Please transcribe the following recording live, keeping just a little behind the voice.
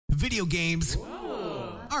video games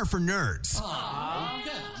are for nerds.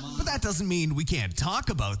 But that doesn't mean we can't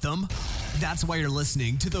talk about them. That's why you're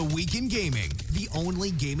listening to The Week in Gaming, the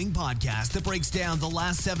only gaming podcast that breaks down the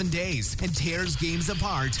last 7 days and tears games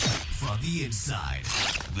apart from the inside.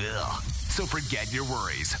 Ugh. So forget your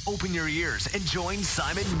worries, open your ears, and join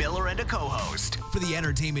Simon Miller and a co-host for the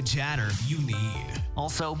entertainment chatter you need.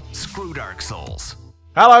 Also, screw Dark Souls.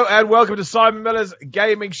 Hello and welcome to Simon Miller's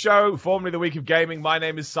Gaming Show, formerly The Week of Gaming. My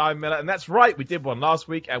name is Simon Miller, and that's right, we did one last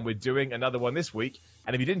week and we're doing another one this week.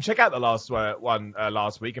 And if you didn't check out the last one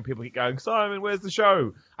last week and people keep going, Simon, where's the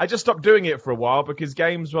show? I just stopped doing it for a while because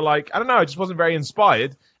games were like, I don't know, I just wasn't very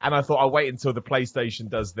inspired. And I thought I'll wait until the PlayStation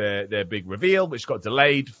does their big reveal, which got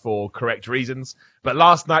delayed for correct reasons. But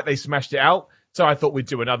last night they smashed it out. So I thought we'd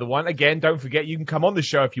do another one. Again, don't forget, you can come on the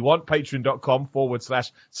show if you want,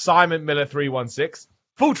 patreon.com/Simon Miller 316.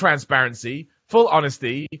 Full transparency, full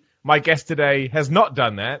honesty. My guest today has not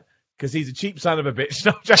done that because he's a cheap son of a bitch.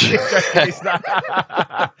 No, joking.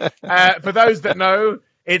 For those that know,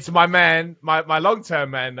 it's my man, my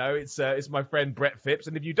long-term man, though. It's my friend Brett Phipps.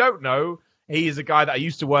 And if you don't know, he is a guy that I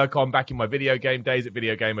used to work on back in my video game days at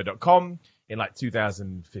videogamer.com in like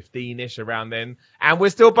 2015-ish, around then. And we're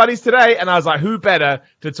still buddies today. And I was like, who better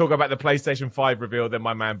to talk about the PlayStation 5 reveal than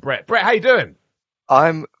my man Brett? Brett, how you doing?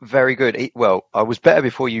 I'm very good. Well, I was better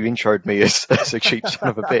before you introed me as a cheap son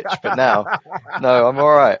of a bitch, but now, no, I'm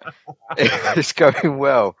all right. It's going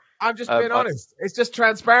well. I'm just being honest. It's just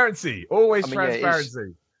transparency. Always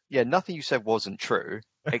transparency. Yeah, nothing you said wasn't true,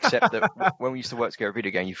 except that when we used to work together at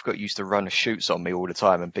video game, you used to run shoots on me all the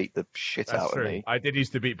time and beat the shit out of me. I did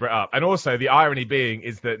used to beat Brett up. And also, the irony being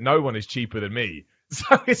is that no one is cheaper than me.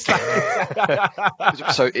 So it's like...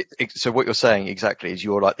 so what you're saying exactly is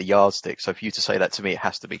you're like the yardstick. So for you to say that to me, it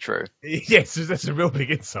has to be true. Yes, that's a real big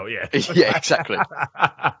insult. Yeah. Yeah, exactly.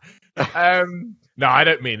 No, I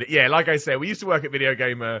don't mean it. Yeah, like I said, we used to work at Video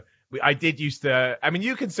Gamer. I did used to. I mean,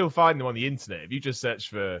 you can still find them on the internet if you just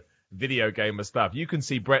search for Video Gamer stuff. You can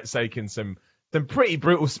see Brett taking some pretty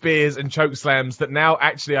brutal spears and choke slams that now,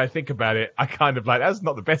 actually, I think about it, I kind of like, that's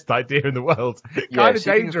not the best idea in the world. Yeah, kind of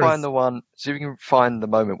dangerous. See if you can find the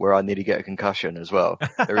moment where I nearly get a concussion as well.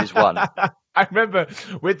 There is one. I remember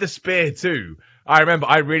with the spear too. I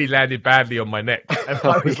really landed badly on my neck. And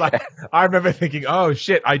I remember thinking, oh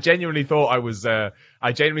shit, I genuinely thought I was hurt,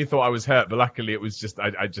 but luckily it was just,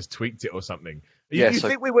 I just tweaked it or something. You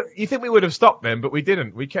think we would have stopped them, but we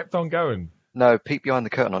didn't. We kept on going. No, peek behind the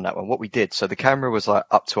curtain on that one. What we did, so the camera was like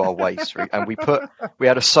up to our waist, and we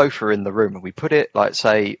had a sofa in the room, and we put it like,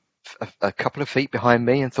 say, a couple of feet behind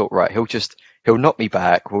me, and thought, right, he'll knock me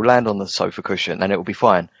back, we'll land on the sofa cushion, and it will be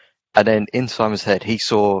fine. And then in Simon's head, he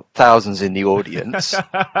saw thousands in the audience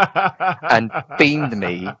and beamed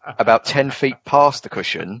me about 10 feet past the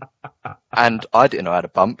cushion, and I didn't know how to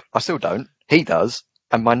bump. I still don't. He does,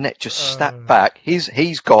 and my neck just snapped back.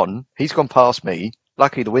 He's gone past me.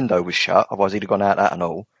 Luckily, the window was shut, otherwise he'd have gone out that and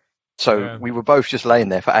all. So we were both just laying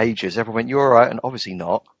there for ages. Everyone went, "You're all right," and obviously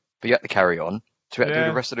not. But you had to carry on. So we had to do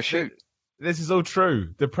the rest of the shoot. This is all true.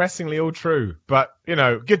 Depressingly all true. But, you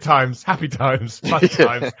know, good times, happy times, fun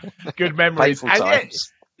times, good memories. Painful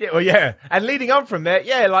times. And leading on from there,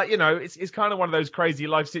 it's kind of one of those crazy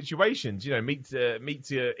life situations. You know, meet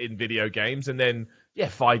in video games, and then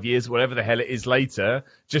 5 years, whatever the hell it is later,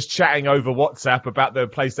 just chatting over WhatsApp about the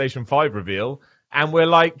PlayStation 5 reveal. And we're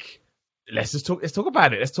like, let's talk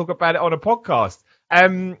about it. Let's talk about it on a podcast.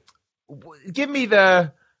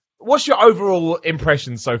 What's your overall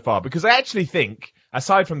impression so far? Because I actually think,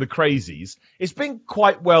 aside from the crazies, it's been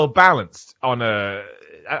quite well balanced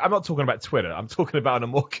I'm not talking about Twitter. I'm talking about on a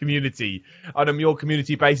more community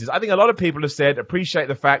basis. I think a lot of people have said, appreciate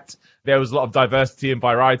the fact there was a lot of diversity and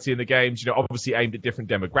variety in the games, obviously aimed at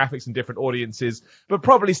different demographics and different audiences, but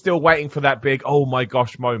probably still waiting for that big, oh my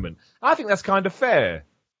gosh moment. I think that's kind of fair.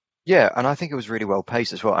 Yeah, and I think it was really well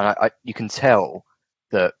paced as well. And you can tell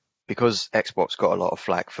that because Xbox got a lot of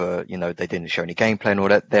flack for, they didn't show any gameplay and all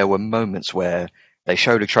that, there were moments where they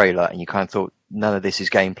showed a trailer and you kind of thought, none of this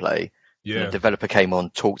is gameplay. Yeah. The developer came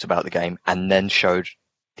on, talked about the game, and then showed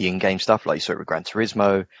the in-game stuff, like you saw it with Gran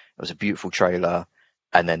Turismo. It was a beautiful trailer,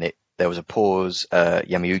 and then there was a pause.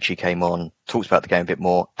 Yamauchi came on, talked about the game a bit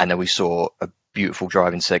more, and then we saw a beautiful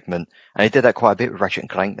driving segment. And they did that quite a bit with Ratchet and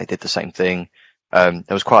Clank. They did the same thing. There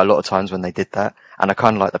was quite a lot of times when they did that, and I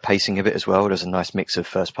kind of like the pacing of it as well. There's a nice mix of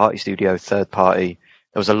first-party studio, third-party.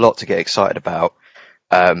 There was a lot to get excited about.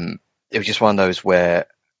 It was just one of those where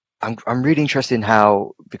I'm really interested in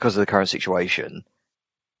how, because of the current situation,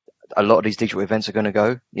 a lot of these digital events are going to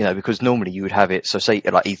go, because normally you would have it. So say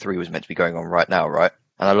like E3 was meant to be going on right now, right?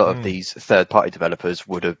 And a lot of these third party developers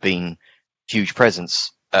would have been huge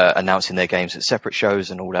presence announcing their games at separate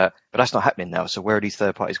shows and all that. But that's not happening now. So where are these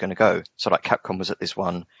third parties going to go? So like Capcom was at this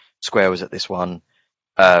one, Square was at this one,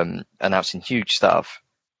 announcing huge stuff.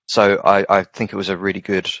 So I think it was a really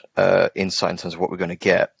good insight in terms of what we're going to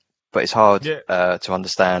get. But it's hard to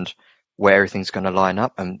understand where everything's going to line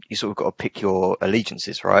up, and you sort of got to pick your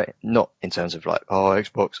allegiances, right? Not in terms of like,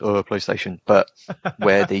 Xbox or PlayStation, but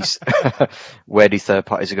where these third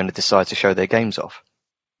parties are going to decide to show their games off.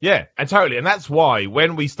 Yeah, and totally. And that's why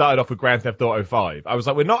when we started off with Grand Theft Auto 5, I was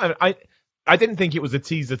like, I didn't think it was a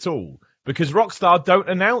tease at all, because Rockstar don't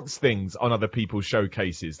announce things on other people's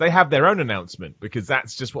showcases. They have their own announcement because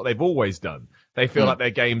that's just what they've always done. They feel like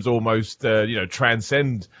their games almost,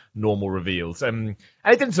 transcend normal reveals. And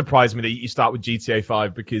it didn't surprise me that you start with GTA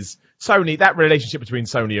 5 because Sony, that relationship between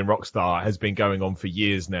Sony and Rockstar has been going on for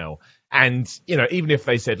years now. And, even if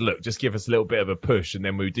they said, look, just give us a little bit of a push and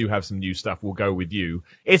then we do have some new stuff, we'll go with you.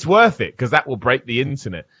 It's worth it because that will break the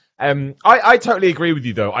internet. I totally agree with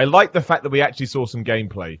you, though. I like the fact that we actually saw some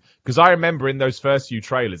gameplay, because I remember in those first few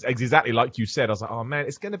trailers, exactly like you said, I was like, oh man,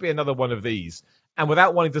 it's going to be another one of these. And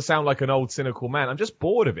without wanting to sound like an old cynical man, I'm just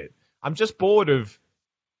bored of it. I'm just bored of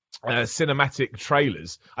cinematic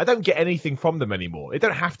trailers. I don't get anything from them anymore. It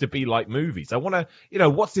don't have to be like movies. I want to,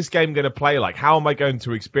 what's this game going to play like? How am I going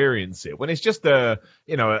to experience it? When it's just a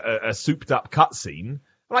souped up cutscene,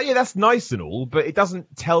 like, yeah, that's nice and all, but it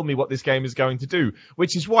doesn't tell me what this game is going to do,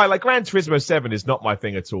 which is why, like, Gran Turismo 7 is not my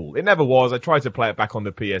thing at all. It never was. I tried to play it back on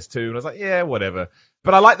the PS2, and I was like, yeah, whatever.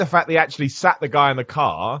 But I like the fact they actually sat the guy in the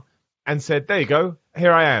car and said, there you go,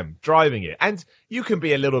 here I am, driving it. And you can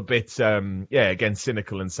be a little bit, again,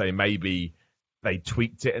 cynical and say maybe they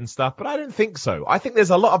tweaked it and stuff, but I don't think so. I think there's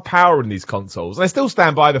a lot of power in these consoles, and I still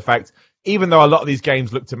stand by the fact, even though a lot of these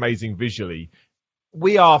games looked amazing visually,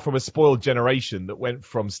 we are from a spoiled generation that went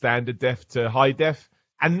from standard def to high def,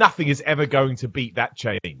 and nothing is ever going to beat that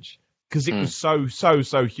change because it was so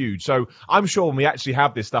huge. So I'm sure when we actually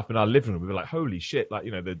have this stuff in our living room, we'll be like, holy shit, like,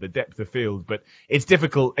 the depth of field. But it's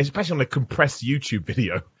difficult, especially on a compressed YouTube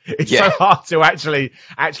video. It's so hard to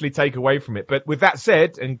actually take away from it. But with that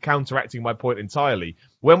said, and counteracting my point entirely,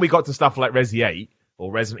 when we got to stuff like Resi 8 or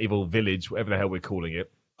Resident Evil Village, whatever the hell we're calling it.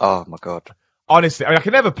 Oh my God. Honestly, I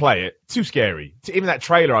can never play it. Too scary. Even that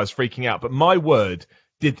trailer, I was freaking out. But my word,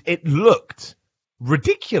 it looked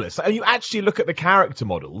ridiculous. And you actually look at the character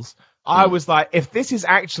models. I was like, if this is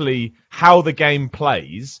actually how the game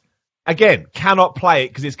plays, again, cannot play it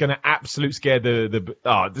because it's going to absolutely scare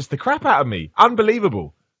just the crap out of me.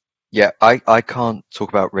 Unbelievable. Yeah, I can't talk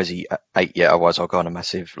about Resi 8 yet, otherwise I'll go on a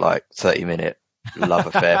massive 30-minute love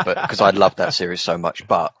affair. But because I love that series so much,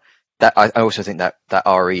 but. I also think that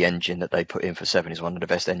RE engine that they put in for 7 is one of the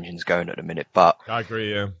best engines going at the minute. But I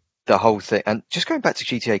agree, yeah. The whole thing, and just going back to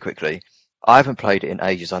GTA quickly, I haven't played it in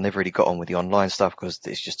ages. I never really got on with the online stuff because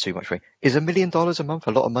it's just too much for me. Is $1 million a month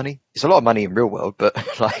a lot of money? It's a lot of money in real world, but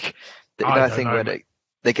where they're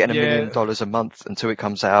getting $1 million a month until it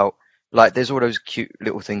comes out. Like, there's all those cute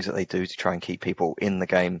little things that they do to try and keep people in the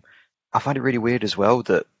game. I find it really weird as well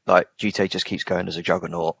that GTA just keeps going as a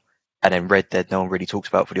juggernaut. And then Red Dead, no one really talks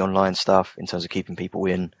about for the online stuff in terms of keeping people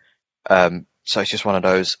in. So it's just one of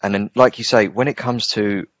those. And then, like you say, when it comes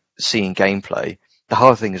to seeing gameplay, the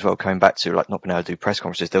hard thing as well, coming back to not being able to do press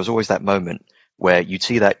conferences, there was always that moment where you'd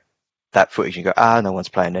see that footage and you go, no one's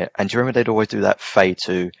playing it. And do you remember they'd always do that fade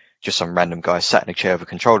to just some random guy sat in a chair with a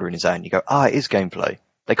controller in his hand? You go, it is gameplay.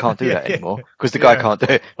 They can't do that anymore because the guy can't do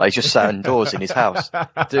it. He's just sat indoors in his house.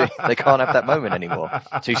 They can't have that moment anymore.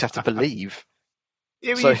 So you just have to believe.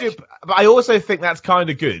 Yeah, you do, but I also think that's kind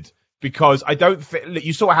of good because I don't think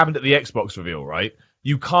you saw what happened at the Xbox reveal, right?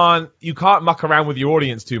 You can't muck around with your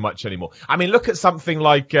audience too much anymore. I mean, look at something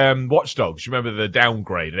like Watch Dogs. You remember the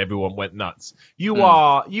downgrade and everyone went nuts. You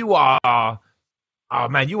are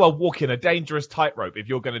walking a dangerous tightrope if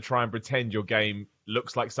you're going to try and pretend your game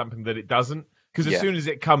looks like something that it doesn't. Because as soon as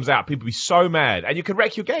it comes out, people will be so mad. And you can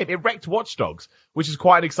wreck your game. It wrecked Watch Dogs, which is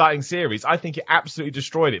quite an exciting series. I think it absolutely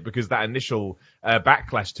destroyed it because that initial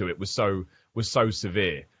backlash to it was so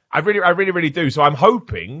severe. I really do. So I'm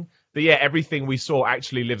hoping that, everything we saw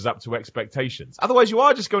actually lives up to expectations. Otherwise, you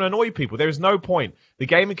are just going to annoy people. There is no point. The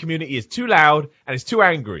gaming community is too loud and it's too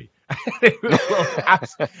angry. And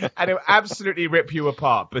it will absolutely rip you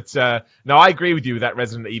apart. But no, I agree with you with that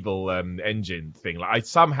Resident Evil engine thing. I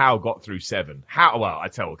somehow got through 7. How? Well, I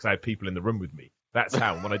tell, because I had people in the room with me. That's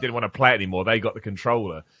how. When I didn't want to play it anymore, they got the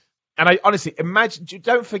controller. And I honestly imagine.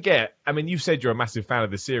 Don't forget. I mean, you said you're a massive fan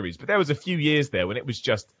of the series, but there was a few years there when it was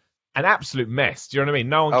just an absolute mess. Do you know what I mean?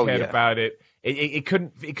 No one cared about it. It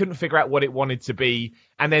couldn't figure out what it wanted to be.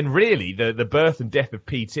 And then really, the birth and death of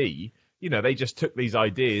PT. they just took these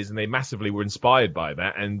ideas and they massively were inspired by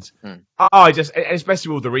that. And especially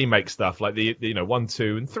with all the remake stuff, like the 1,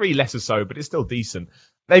 2, and 3 less or so, but it's still decent.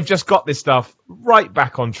 They've just got this stuff right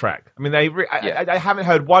back on track. I mean, I haven't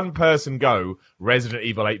heard one person go Resident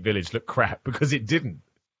Evil 8 Village look crap, because it didn't.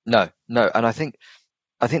 No, and I think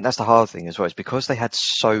that's the hard thing as well. Is because they had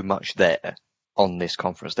so much there on this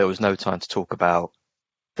conference, there was no time to talk about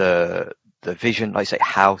the vision, like say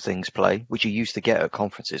how things play, which you used to get at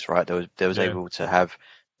conferences, right? There was able to have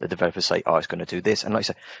the developers say, "Oh, it's going to do this," and like I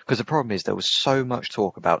say, because the problem is there was so much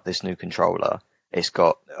talk about this new controller. It's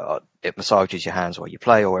got it massages your hands while you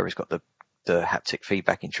play, or it's got the haptic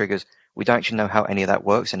feedback in triggers. We don't actually know how any of that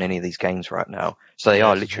works in any of these games right now. So they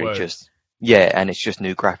are literally just and it's just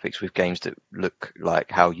new graphics with games that look like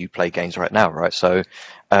how you play games right now, right? So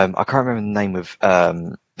I can't remember the name of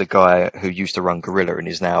the guy who used to run Guerrilla and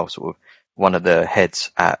is now sort of one of the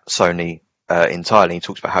heads at Sony entirely. He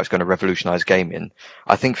talks about how it's going to revolutionize gaming.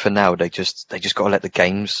 I think for now they just got to let the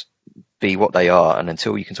games be what they are, and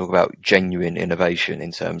until you can talk about genuine innovation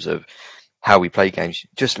in terms of how we play games,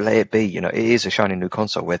 just let it be. It is a shiny new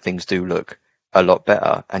console where things do look a lot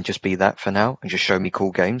better, and just be that for now, and just show me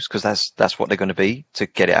cool games, because that's what they're going to be to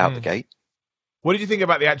get it out the gate. What did you think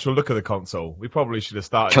about the actual look of the console? We probably should have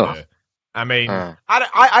started there. I mean,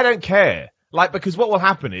 I don't care. Like, because what will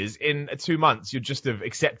happen is in 2 months you'll just have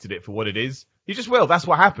accepted it for what it is. You just will. That's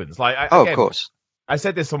what happens. Like, again, of course. I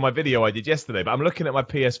said this on my video I did yesterday, but I'm looking at my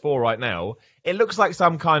PS4 right now. It looks like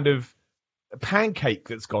some kind of pancake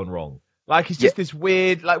that's gone wrong. Like, it's just this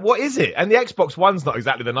weird, like, what is it? And the Xbox One's not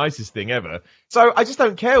exactly the nicest thing ever. So I just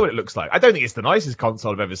don't care what it looks like. I don't think it's the nicest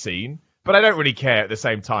console I've ever seen, but I don't really care at the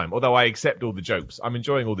same time, although I accept all the jokes. I'm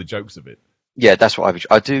enjoying all the jokes of it. Yeah, that's what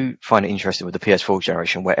I do find it interesting with the PS4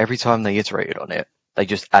 generation, where every time they iterated on it, they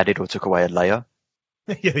just added or took away a layer.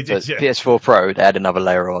 Yeah, they did. So PS4 Pro, they had another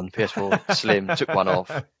layer on. PS4 Slim took one off.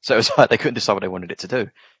 So it was like they couldn't decide what they wanted it to do.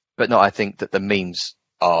 But no, I think that the memes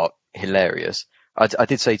are hilarious. I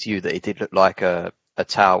did say to you that it did look like a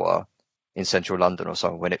tower in central London or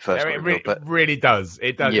something when it first got revealed. But it really does.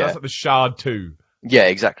 It does. Yeah. That's like the Shard 2. Yeah,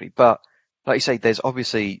 exactly. But like you say, there's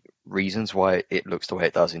obviously reasons why it looks the way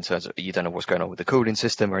it does in terms of you don't know what's going on with the cooling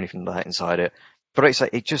system or anything like that inside it. But like you say,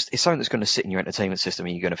 it's something that's going to sit in your entertainment system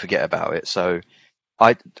and you're going to forget about it. So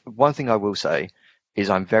one thing I will say is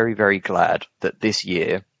I'm very, very glad that this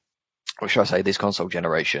year, or should I say this console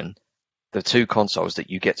generation, the 2 consoles that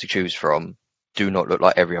you get to choose from do not look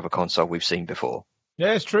like every other console we've seen before.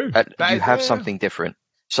 Yeah, it's true. You have something different.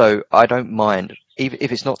 So I don't mind, even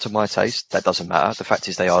if it's not to my taste, that doesn't matter. The fact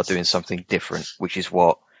is they are doing something different, which is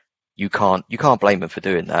what you can't blame them for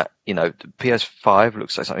doing that. The PS5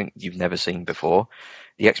 looks like something you've never seen before.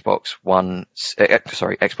 The Xbox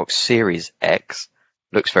Series X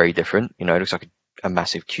looks very different. It looks like a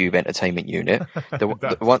massive cube entertainment unit.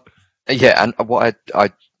 And what I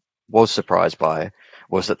was surprised by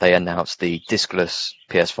was that they announced the discless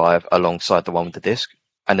PS5 alongside the one with the disc.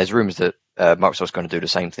 And there's rumors that Microsoft's going to do the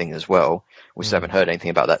same thing as well. We still haven't heard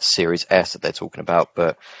anything about that Series S that they're talking about,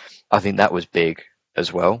 but I think that was big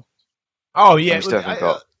as well. Oh yeah,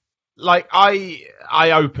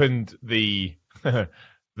 I opened the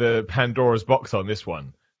the Pandora's box on this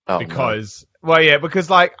one because I've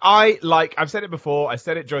said it before. I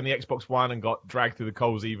said it during the Xbox One and got dragged through the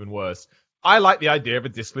coals even worse. I like the idea of a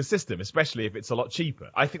discless system, especially if it's a lot cheaper.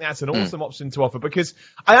 I think that's an awesome option to offer, because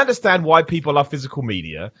I understand why people love physical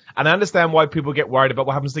media, and I understand why people get worried about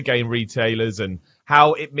what happens to game retailers and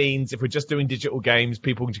how it means if we're just doing digital games,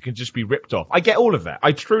 people can just be ripped off. I get all of that.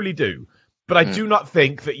 I truly do. But I do not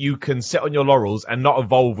think that you can sit on your laurels and not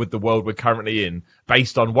evolve with the world we're currently in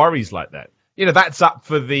based on worries like that. That's up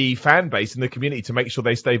for the fan base and the community to make sure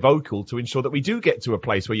they stay vocal to ensure that we do get to a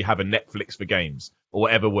place where you have a Netflix for games, or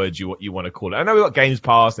whatever word you want to call it. I know we've got Games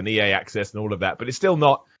Pass and EA Access and all of that, but it's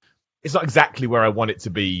not exactly where I want it to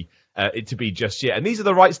be just yet. And these are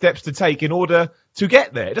the right steps to take in order to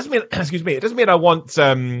get there. It doesn't mean, it doesn't mean I want,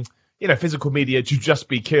 physical media to just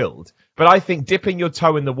be killed. But I think dipping your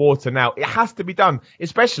toe in the water now, it has to be done,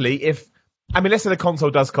 especially if, let's say the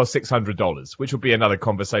console does cost $600, which will be another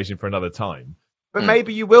conversation for another time. But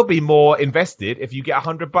maybe you will be more invested if you get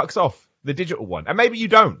 $100 off the digital one. And maybe you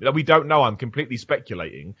don't. We don't know. I'm completely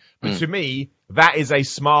speculating. But to me, that is a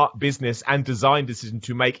smart business and design decision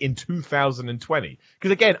to make in 2020.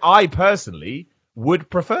 Because again, I personally would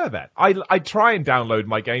prefer that. I try and download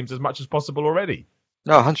my games as much as possible already.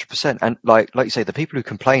 No, 100%. And like you say, the people who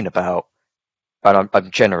complain about, and I'm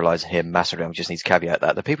generalizing here massively, I just need to caveat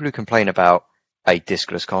that, the people who complain about a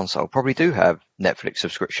discless console probably do have Netflix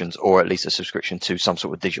subscriptions, or at least a subscription to some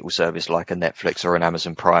sort of digital service like a Netflix or an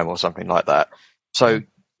Amazon Prime or something like that. So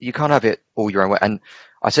you can't have it all your own way. And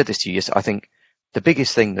I said this to you yesterday. I think the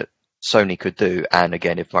biggest thing that Sony could do, and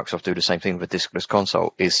again, if Microsoft do the same thing with a discless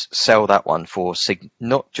console, is sell that one for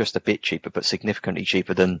not just a bit cheaper, but significantly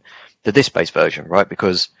cheaper than the disc-based version, right?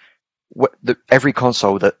 Because every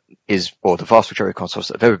console that is, or the vast majority of consoles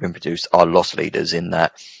that have ever been produced are loss leaders in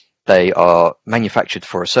that they are manufactured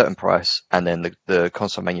for a certain price, and then the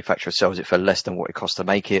console manufacturer sells it for less than what it costs to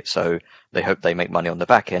make it. So they hope they make money on the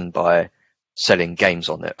back end by selling games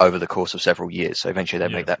on it over the course of several years. So eventually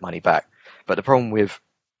they make that money back. But the problem with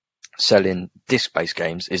selling disc-based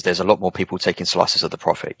games is there's a lot more people taking slices of the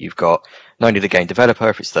profit. You've got not only the game developer,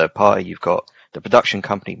 if it's third party, you've got the production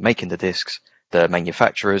company making the discs, the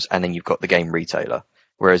manufacturers, and then you've got the game retailer.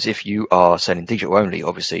 Whereas if you are selling digital only,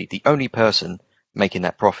 obviously the only person making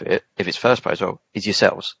that profit, if it's first party as well, is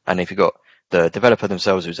yourselves. And if you've got the developer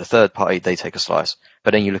themselves who's a third party, they take a slice.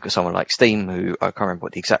 But then you look at someone like Steam, who I can't remember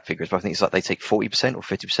what the exact figure is, but I think it's like they take 40% or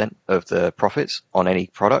 50% of the profits on any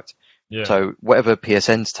product. Yeah. So whatever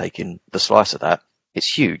PSN's taking the slice of that,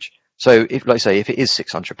 it's huge. So if, like say, if it is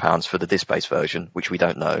 £600 for the disc-based version, which we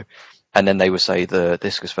don't know, and then they would say the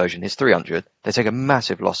discless version is 300, they take a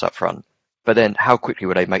massive loss up front. But then how quickly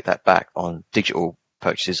would they make that back on digital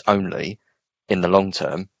purchases only in the long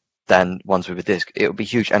term than ones with a disc? It would be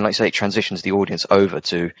huge. And like I say, it transitions the audience over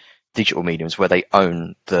to digital mediums where they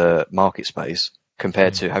own the market space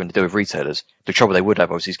compared to having to do with retailers. The trouble they would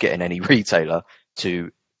have obviously is getting any retailer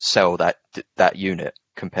to sell that unit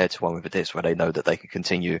compared to one with a disc where they know that they can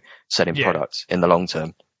continue selling products in the long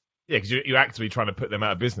term. Yeah, because you're actively trying to put them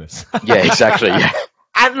out of business. Yeah, exactly. Yeah.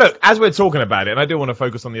 And look, as we're talking about it, and I do want to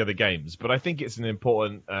focus on the other games, but I think it's an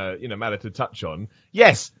important matter to touch on.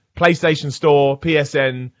 Yes, PlayStation Store,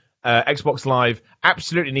 PSN, Xbox Live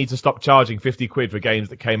absolutely need to stop charging 50 quid for games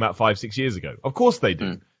that came out 5-6 years ago. Of course they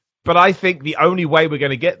do. But I think the only way we're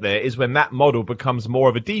going to get there is when that model becomes more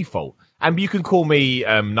of a default. And you can call me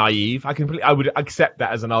naive. I would accept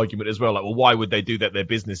that as an argument as well. Like, well, why would they do that? Their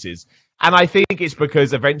businesses. And I think it's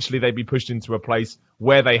because eventually they'd be pushed into a place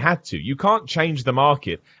where they had to. You can't change the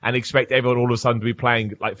market and expect everyone all of a sudden to be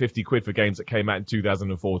playing like 50 quid for games that came out in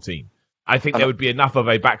 2014. I think there would be enough of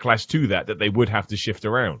a backlash to that they would have to shift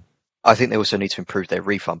around. I think they also need to improve their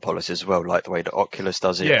refund policy as well, like the way that Oculus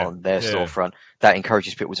does it on their storefront. That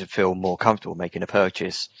encourages people to feel more comfortable making a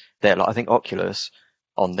purchase. Like, I think Oculus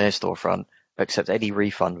on their storefront accepts any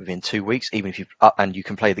refund within 2 weeks, even if and you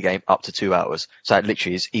can play the game up to 2 hours. So that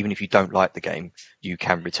literally is, even if you don't like the game, you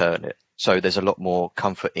can return it. So there's a lot more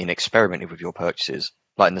comfort in experimenting with your purchases,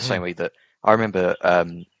 like in the same way that I remember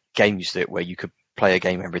Game used it, where you could play a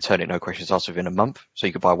game and return it, no questions asked, within a month. So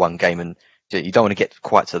you could buy one game, and you don't want to get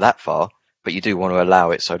quite to that far, but you do want to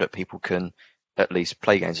allow it so that people can at least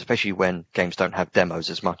play games, especially when games don't have demos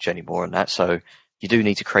as much anymore and that. So you do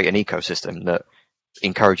need to create an ecosystem that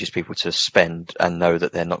encourages people to spend and know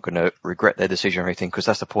that they're not going to regret their decision or anything, because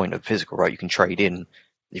that's the point of physical, right? You can trade in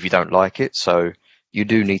if you don't like it. So you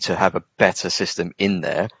do need to have a better system in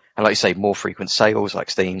there. And like you say, more frequent sales like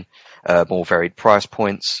Steam, more varied price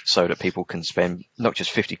points so that people can spend not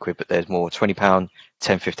just 50 quid, but there's more £20, £10,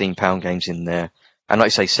 £15 games in there. And like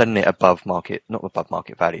you say, selling it above market, not above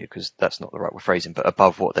market value, because that's not the right phrasing, but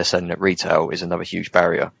above what they're selling at retail is another huge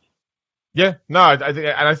barrier. Yeah, no,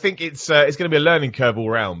 I think it's going to be a learning curve all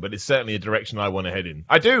round, but it's certainly a direction I want to head in.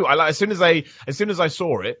 I do. As soon as I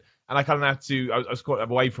saw it, and I kind of had to, I was quite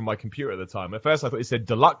away from my computer at the time. At first, I thought it said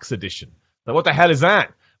deluxe edition. Like, what the hell is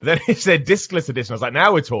that? But then it said discless edition. I was like,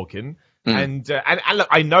 now we're talking. And look,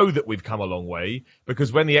 I know that we've come a long way,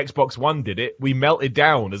 because when the Xbox One did it, we melted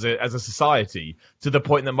down as a society to the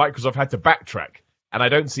point that Microsoft had to backtrack. And I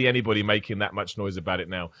don't see anybody making that much noise about it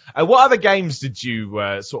now. What other games did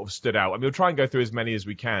you sort of stood out? I mean, we'll try and go through as many as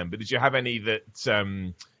we can, but did you have any that,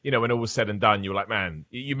 when all was said and done, you were like, man,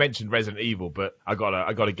 you mentioned Resident Evil, but I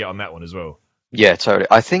gotta get on that one as well. Yeah, totally.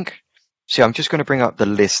 I'm just going to bring up the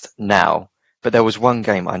list now, but there was one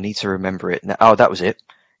game, I need to remember it now. Oh, that was it.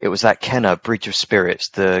 It was that Kena Bridge of Spirits,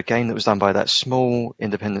 the game that was done by that small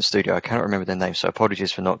independent studio. I cannot remember their name, so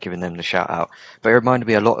apologies for not giving them the shout out. But it reminded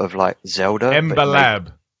me a lot of like Zelda. Ember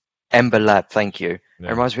Lab. Ember Lab, thank you. Yeah.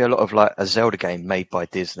 It reminds me a lot of like a Zelda game made by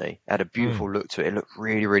Disney. It had a beautiful look to it. It looked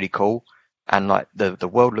really, really cool. And like the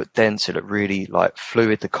world looked dense. It looked really like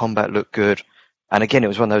fluid. The combat looked good. And again, it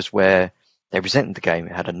was one of those where they presented the game.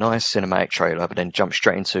 It had a nice cinematic trailer, but then jumped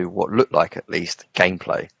straight into what looked like at least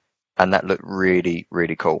gameplay. And that looked really,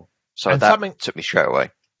 really cool. So that took me straight away.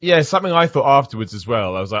 Yeah, something I thought afterwards as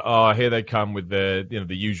well. I was like, oh, here they come with the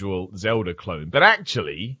usual Zelda clone. But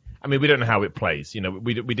actually, I mean, we don't know how it plays.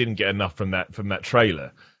 We didn't get enough from that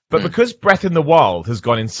trailer. But because Breath in the Wild has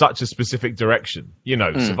gone in such a specific direction,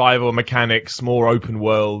 survival mechanics, more open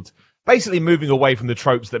world, basically moving away from the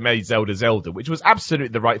tropes that made Zelda Zelda, which was absolutely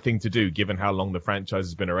the right thing to do given how long the franchise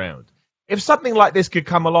has been around. If something like this could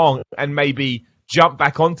come along and maybe jump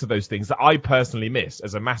back onto those things that I personally miss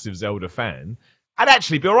as a massive Zelda fan, I'd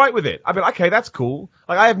actually be all right with it. I'd be like, okay, that's cool.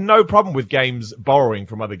 Like, I have no problem with games borrowing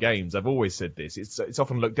from other games. I've always said this. It's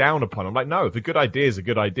often looked down upon. I'm like, no, if a good idea is a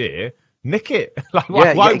good idea, nick it. Like,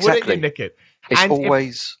 why exactly. wouldn't you nick it?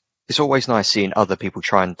 It's always nice seeing other people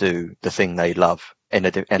try and do the thing they love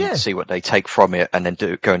and see what they take from it and then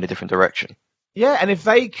go in a different direction. Yeah, and if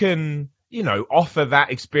they can, offer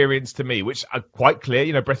that experience to me, which are quite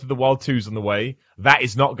clear, Breath of the Wild 2's on the way. That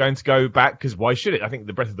is not going to go back, because why should it? I think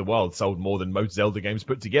the Breath of the Wild sold more than most Zelda games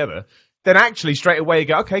put together. Then actually straight away you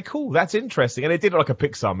go, okay, cool, that's interesting. And it did look like a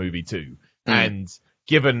Pixar movie too. And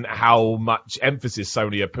given how much emphasis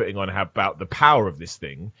Sony are putting on about the power of this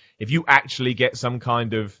thing, if you actually get some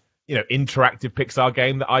kind of, interactive Pixar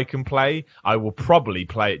game that I can play, I will probably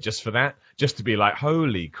play it just for that, just to be like,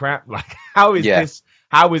 holy crap, like, how is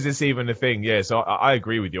this even a thing? Yeah, so I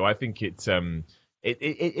agree with you. I think it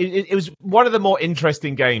was one of the more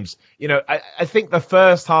interesting games. I think the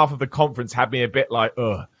first half of the conference had me a bit like,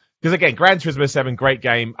 ugh. Because again, Gran Turismo 7, great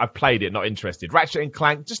game. I've played it, not interested. Ratchet and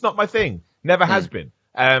Clank, just not my thing. Never has been.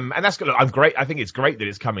 And that's good. I'm great. I think it's great that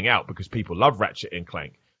it's coming out because people love Ratchet and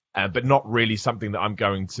Clank. But not really something that I'm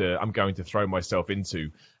going to throw myself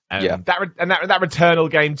into. That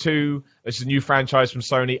Returnal game too. It's a new franchise from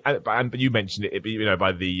Sony, but you mentioned it.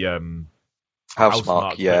 By the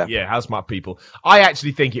Housemarque, Housemarque people. I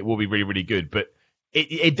actually think it will be really, really good, but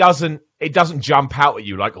it doesn't jump out at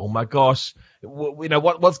you like, oh my gosh,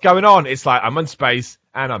 what's going on? It's like I'm in space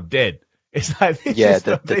and I'm dead. It's like the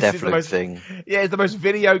Deathloop thing. Yeah, it's the most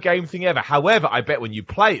video game thing ever. However, I bet when you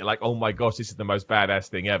play it, like, oh my gosh, this is the most badass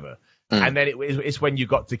thing ever. And then it's when you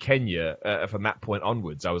got to Kenya from that point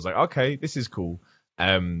onwards. I was like, okay, this is cool.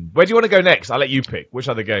 Where do you want to go next? I'll let you pick. Which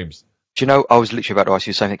other games? Do you know, I was literally about to ask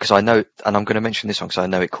you something because I know, and I'm going to mention this one because I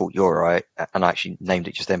know it caught your eye, and I actually named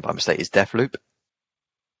it just then by mistake. Is Deathloop?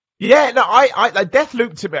 Yeah, no, I like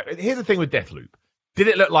Deathloop. Here's the thing with Deathloop. Did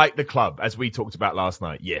it look like The Club, as we talked about last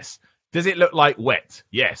night? Yes. Does it look like Wet?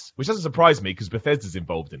 Yes. Which doesn't surprise me because Bethesda's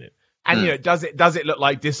involved in it. And, does it look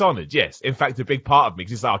like Dishonored? Yes. In fact, a big part of me,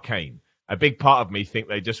 because it's Arcane, a big part of me think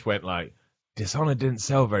they just went like, Dishonored didn't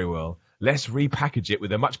sell very well. Let's repackage it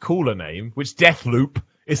with a much cooler name, which Deathloop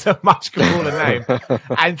is a much cooler name,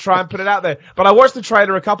 and try and put it out there. But I watched the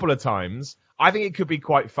trailer a couple of times. I think it could be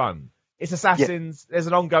quite fun. It's Assassins. Yeah. There's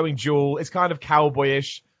an ongoing duel. It's kind of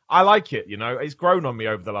cowboyish. I like it, It's grown on me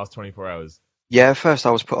over the last 24 hours. Yeah, at first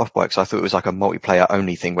I was put off by it because I thought it was like a multiplayer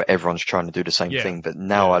only thing where everyone's trying to do the same thing. But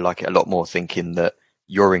now I like it a lot more, thinking that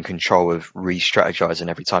you're in control of re-strategizing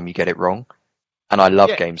every time you get it wrong. And I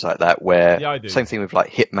love games like that where, same thing with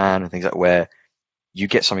like Hitman and things like that, where you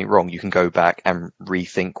get something wrong, you can go back and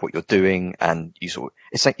rethink what you're doing, and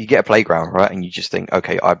it's like you get a playground, right? And you just think,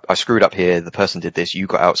 okay, I screwed up here, the person did this, you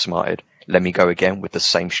got outsmarted, let me go again with the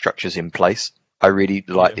same structures in place. I really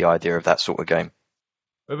like the idea of that sort of game.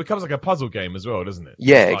 It becomes like a puzzle game as well, doesn't it?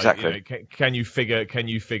 Yeah, exactly. Can you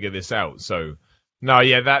figure this out? So, no,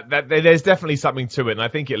 that there's definitely something to it, and I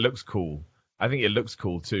think it looks cool. I think it looks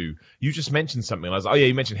cool too. You just mentioned something. I was like,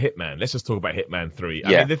 you mentioned Hitman. Let's just talk about Hitman 3. I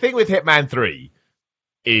mean, the thing with Hitman 3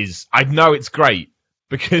 is I know it's great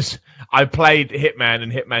because I played Hitman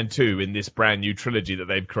and Hitman 2 in this brand new trilogy that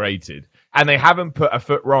they've created, and they haven't put a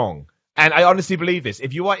foot wrong. And I honestly believe this.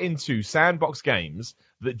 If you are into sandbox games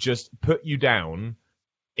that just put you down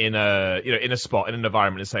in a spot, in an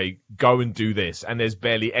environment, and say, go and do this, and there's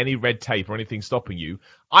barely any red tape or anything stopping you,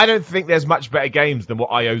 I don't think there's much better games than what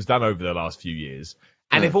IO's done over the last few years.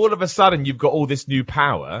 And if all of a sudden you've got all this new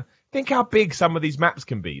power, think how big some of these maps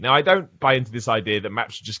can be. Now, I don't buy into this idea that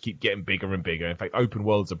maps should just keep getting bigger and bigger. In fact, open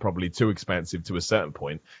worlds are probably too expansive to a certain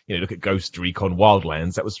point. Look at Ghost Recon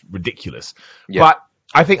Wildlands. That was ridiculous. Yeah. But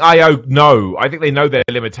I think I think they know their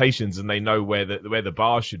limitations and they know where the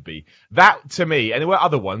bar should be. That, to me, and there were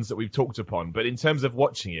other ones that we've talked upon, but in terms of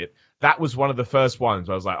watching it, that was one of the first ones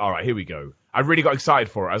where I was like, all right, here we go. I really got excited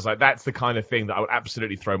for it. I was like, that's the kind of thing that I would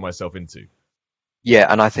absolutely throw myself into. Yeah,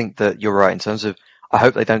 and I think that you're right in terms of, I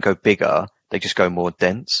hope they don't go bigger, they just go more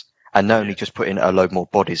dense. And not only just put in a load more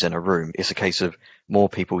bodies in a room, it's a case of more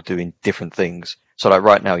people doing different things. So like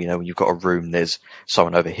right now, when you've got a room, there's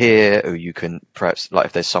someone over here who you can perhaps, like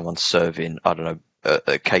if there's someone serving, I don't know,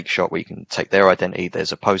 a cake shop where you can take their identity,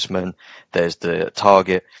 there's a postman, there's the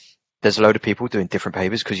target. there's a load of people doing different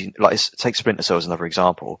behaviors because take Splinter Cell as another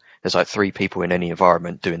example. There's like 3 people in any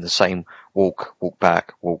environment doing the same walk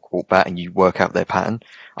back, and you work out their pattern.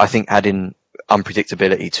 I think adding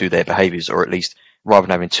unpredictability to their behaviors, or at least rather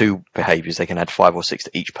than having 2 behaviors, they can add 5 or 6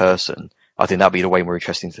 to each person. I think that'd be the way more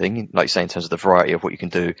interesting thing. Like you say, in terms of the variety of what you can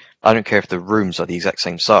do. I don't care if the rooms are the exact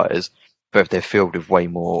same size, but if they're filled with way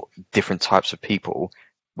more different types of people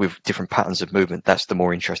with different patterns of movement, that's the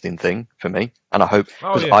more interesting thing for me. And I hope,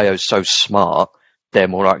 because IO's so smart, they're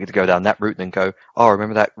more likely to go down that route than go, oh,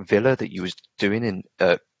 remember that villa that you was doing in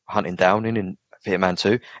hunting down in Hitman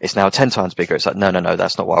 2? It's now 10 times bigger. It's like, no,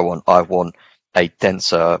 that's not what I want. I want a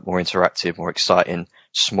denser, more interactive, more exciting,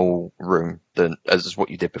 small room than as what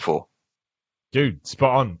you did before. Dude,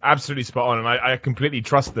 spot on. Absolutely spot on. And I completely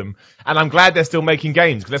trust them. And I'm glad they're still making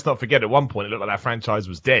games, because let's not forget, at one point, it looked like that franchise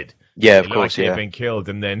was dead. Yeah, of course, It had been killed.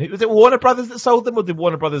 And then, was it Warner Brothers that sold them, or did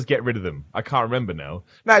Warner Brothers get rid of them? I can't remember now.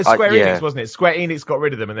 No, it's Square Enix, wasn't it? Square Enix got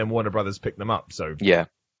rid of them, and then Warner Brothers picked them up. So yeah.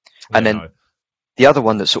 And then the other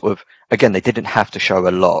one that sort of, again, they didn't have to show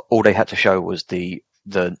a lot. All they had to show was the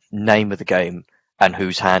name of the game and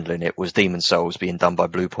who's handling it was Demon's Souls being done by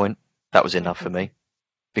Bluepoint. That was enough for me.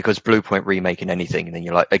 Because Bluepoint remaking anything, and then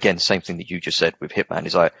you're like, again, same thing that you just said with Hitman,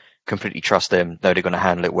 is like, completely trust them, know they're going to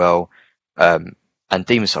handle it well. And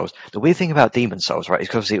Demon's Souls, the weird thing about Demon's Souls, right, is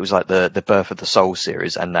because it was like the birth of the Soul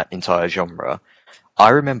series and that entire genre.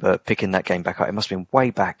 I remember picking that game back up. It must have been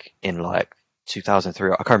way back in like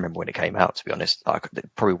 2003. I can't remember when it came out, to be honest.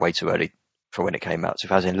 Probably way too early for when it came out,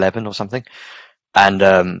 2011 or something. And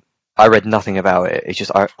I read nothing about it. It's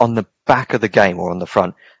just on the back of the game, or on the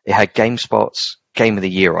front, it had GameSpot's Game of the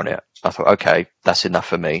Year on it. I thought, okay, that's enough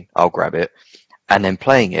for me. I'll grab it. And then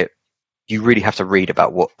playing it, you really have to read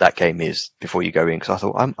about what that game is before you go in. Because I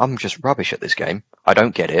thought, I'm just rubbish at this game. I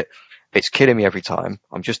don't get it. It's killing me every time.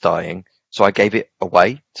 I'm just dying. So I gave it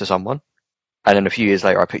away to someone. And then a few years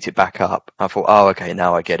later, I picked it back up. I thought, oh, okay,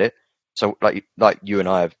 now I get it. So like you and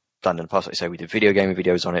I have done in the past, like you say, we did video gaming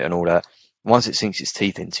videos on it and all that. Once it sinks its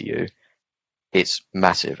teeth into you, it's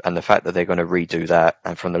massive. And the fact that they're going to redo that,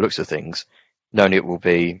 and from the looks of things, knowing it will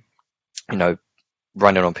be,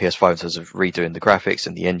 running on PS5 in terms of redoing the graphics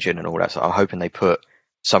and the engine and all that. So I'm hoping they put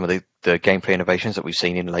some of the gameplay innovations that we've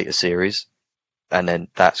seen in later series, and then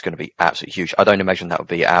that's going to be absolutely huge. I don't imagine that will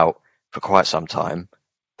be out for quite some time,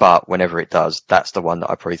 but whenever it does, that's the one that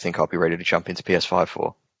I probably think I'll be ready to jump into PS5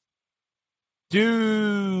 for.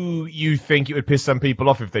 Do you think it would piss some people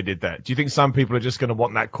off if they did that? Do you think some people are just going to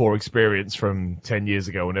want that core experience from 10 years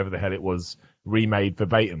ago, whenever the hell it was, remade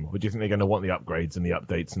verbatim? Or do you think they're going to want the upgrades and the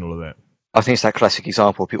updates and all of that? I think it's that classic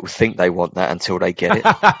example. People think they want that until they get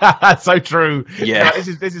it. So true. Yeah. Like,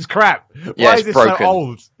 this is crap. Yeah, why is this broken. so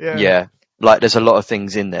old? Yeah. Like, there's a lot of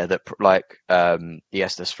things in there that, like, the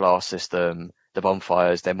Estus Flask system, the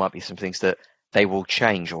bonfires, there might be some things that they will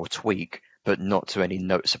change or tweak, but not to any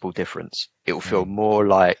noticeable difference. It will feel more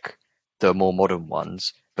like the more modern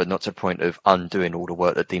ones, but not to the point of undoing all the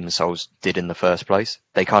work that Demon's Souls did in the first place.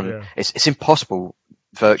 They can't. It's impossible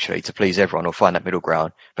virtually to please everyone or find that middle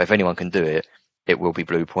ground. But if anyone can do it, it will be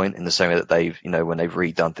Bluepoint, in the same way that they've, when they've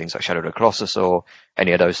redone things like Shadow of the Colossus or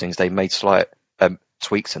any of those things, they've made slight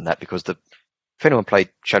tweaks in that, because if anyone played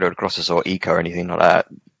Shadow of the Colossus or Eco or anything like that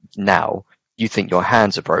now, you think your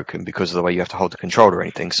hands are broken because of the way you have to hold the controller or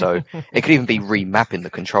anything. So it could even be remapping the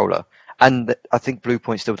controller. And I think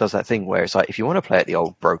Bluepoint still does that thing where it's like, if you want to play it the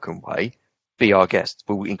old broken way, be our guest.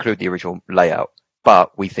 We'll include the original layout,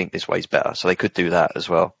 but we think this way's better. So they could do that as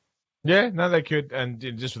well. Yeah, no, they could. And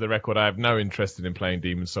just for the record, I have no interest in playing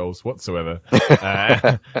Demon's Souls whatsoever.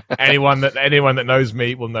 Anyone that knows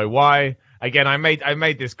me will know why. Again, I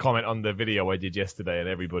made this comment on the video I did yesterday, and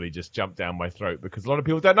everybody just jumped down my throat because a lot of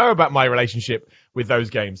people don't know about my relationship with those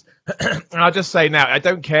games. And I'll just say now, I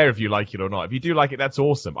don't care if you like it or not. If you do like it, that's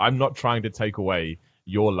awesome. I'm not trying to take away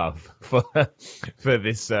your love for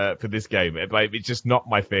this game. It's just not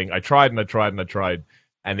my thing. I tried,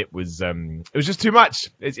 and it was just too much.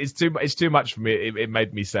 It's too much for me. It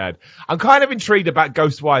made me sad. I'm kind of intrigued about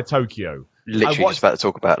Ghostwire Tokyo. Literally just about to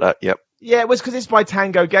talk about that. Yep. Yeah, it was because it's by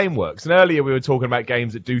Tango Gameworks. And earlier we were talking about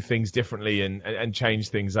games that do things differently and change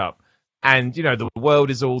things up. And, the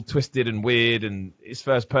world is all twisted and weird and it's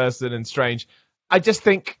first person and strange. I just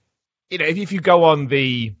think, if you go on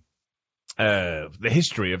the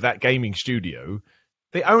history of that gaming studio,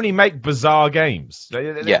 they only make bizarre games.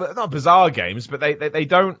 Not bizarre games, but they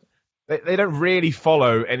don't really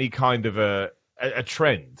follow any kind of a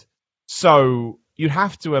trend. So you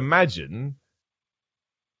have to imagine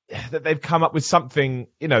that they've come up with something,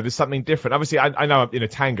 there's something different. Obviously, I know,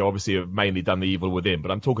 Tango obviously have mainly done the Evil Within,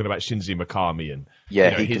 but I'm talking about Shinji Mikami and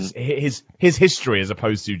his history as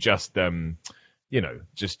opposed to just the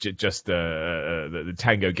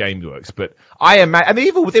Tango Gameworks. But and the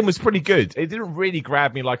Evil Within was pretty good. It didn't really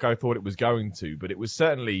grab me like I thought it was going to, but it was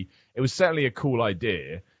certainly a cool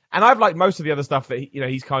idea. And I've liked most of the other stuff that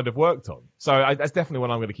he's kind of worked on. So that's definitely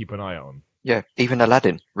one I'm going to keep an eye on. Yeah, even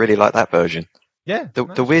Aladdin, really like that version. Yeah.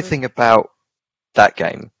 The weird thing about that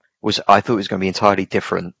game was I thought it was going to be entirely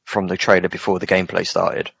different from the trailer before the gameplay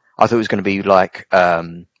started. I thought it was going to be like I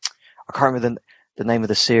can't remember the name of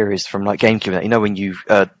the series from like GameCube. When you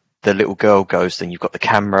the little girl goes, then you've got the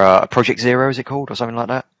camera. Project Zero, is it called, or something like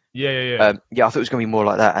that? Yeah. I thought it was going to be more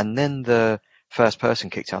like that, and then the first person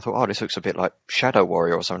kicked in. I thought, this looks a bit like Shadow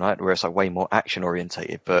Warrior or something like that, where it's like way more action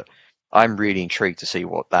orientated. But I'm really intrigued to see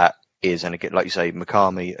what that is. And again, like you say,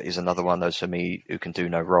 Mikami is another one of those for me who can do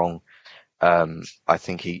no wrong. I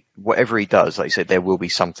think whatever he does, like you said, there will be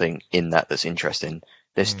something in that's interesting.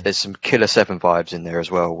 There's some Killer 7 vibes in there as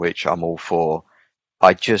well, which I'm all for.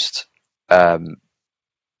 It's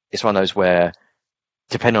one of those where,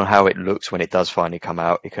 depending on how it looks when it does finally come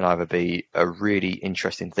out, it can either be a really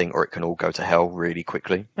interesting thing or it can all go to hell really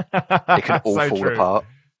quickly. It can all fall apart.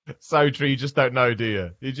 So true. You just don't know, do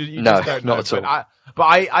you? You just don't know. Not at all.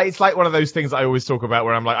 But it's like one of those things I always talk about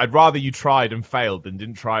where I'm like, I'd rather you tried and failed than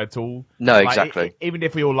didn't try at all. No, exactly. Even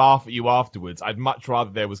if we all laugh at you afterwards, I'd much rather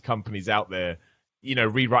there was companies out there,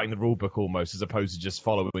 rewriting the rule book almost as opposed to just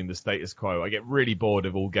following the status quo. I get really bored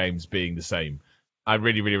of all games being the same. I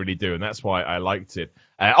really, really, really do, and that's why I liked it.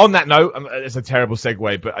 On that note, it's a terrible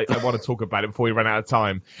segue, but I want to talk about it before we run out of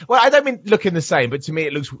time. Well, I don't mean looking the same, but to me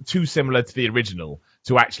it looks too similar to the original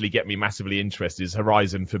to actually get me massively interested, is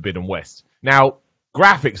Horizon Forbidden West. Now,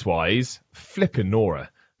 graphics-wise, flipping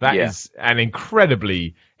Nora. That is an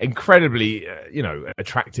incredibly,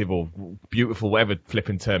 attractive or beautiful, whatever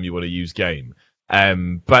flipping term you want to use, game.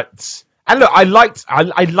 And look, I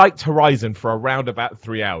liked Horizon for around about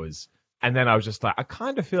 3 hours. And then I was just like, I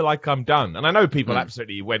kind of feel like I'm done. And I know people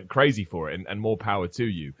absolutely went crazy for it, and more power to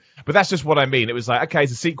you. But that's just what I mean. It was like, okay,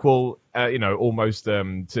 it's a sequel, almost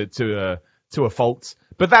to a fault.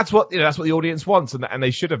 But that's what the audience wants, and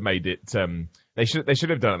they should have made it. They should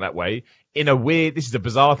have done it that way. In a weird, this is a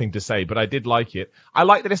bizarre thing to say, but I did like it. I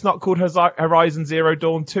like that it's not called Horizon Zero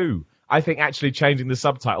Dawn 2. I think actually changing the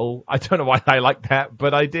subtitle, I don't know why I like that,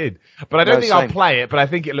 but I did. But I don't think I'll play it, but I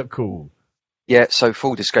think it looked cool. Yeah, so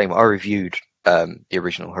full disclaimer, I reviewed the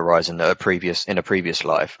original Horizon in a previous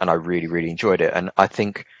life, and I really, really enjoyed it. And I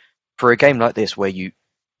think for a game like this, where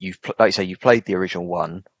you've played the original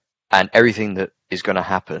one, and everything that is going to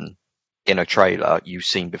happen in a trailer you've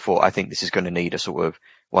seen before, I think this is going to need a sort of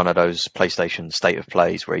one of those PlayStation state of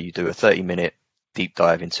plays where you do a 30-minute deep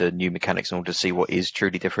dive into new mechanics in order to see what is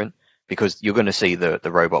truly different. Because you're going to see the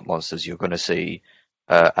robot monsters, you're going to see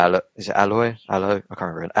is it Alloy? I can't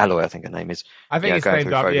remember. Alloy, I think her name is. I think it's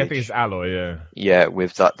named up. Yeah, I think it's Alloy. Yeah. Yeah,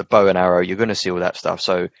 with the bow and arrow, you're going to see all that stuff.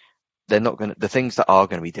 So they're not going to. The things that are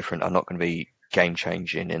going to be different are not going to be game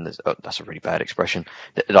changing. That's a really bad expression.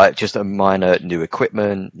 Like just a minor new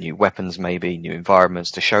equipment, new weapons, maybe new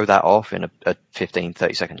environments. To show that off in a 15,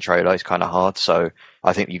 30-second trailer is kind of hard. So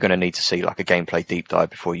I think you're going to need to see like a gameplay deep dive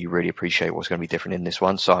before you really appreciate what's going to be different in this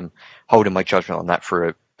one. So I'm holding my judgment on that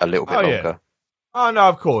for a little bit longer. Yeah. Oh no,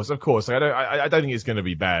 of course. I don't think it's going to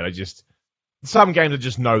be bad. Some games I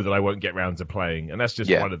just know that I won't get round to playing, and that's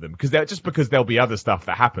just one of them. Because there'll be other stuff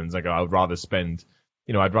that happens. I go, I'd rather spend,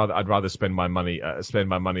 I'd rather spend my money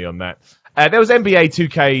on that. There was NBA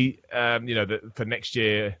 2K, for next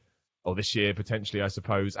year or this year potentially, I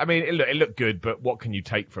suppose. I mean, it looked good, but what can you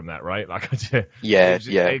take from that, right? Like,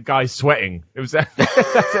 a guy sweating. It was.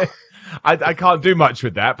 I can't do much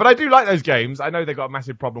with that, but I do like those games. I know they've got a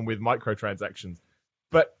massive problem with microtransactions,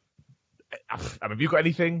 but have you got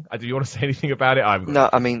anything? Do you want to say anything about it? No,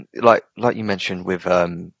 I mean, like you mentioned with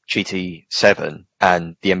GT7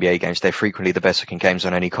 and the NBA games, they're frequently the best looking games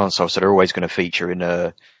on any console, so they're always going to feature in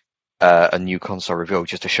a new console reveal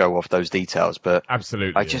just to show off those details. But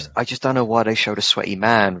absolutely, I just don't know why they showed a sweaty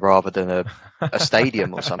man rather than a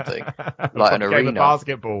stadium or something like an arena. Game of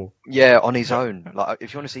basketball. Yeah, on his own. Like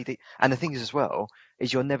if you want to see and the thing is as well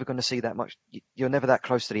is you're never going to see that much. You're never that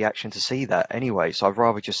close to the action to see that anyway. So I'd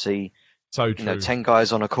rather just see 10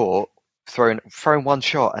 guys on a court throwing one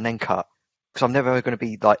shot and then cut, because I'm never going to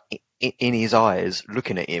be like in his eyes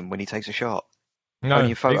looking at him when he takes a shot. No,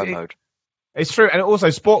 only in photo mode. It's true, and also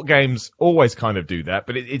sport games always kind of do that,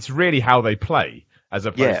 but it's really how they play as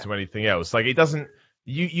opposed to anything else. Like it doesn't.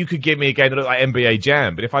 You could give me a game that looks like NBA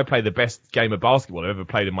Jam, but if I play the best game of basketball I've ever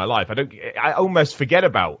played in my life, I almost forget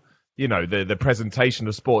about the presentation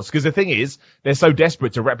of sports. Because the thing is, they're so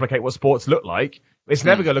desperate to replicate what sports look like. It's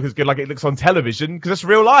never going to look as good like it looks on television because it's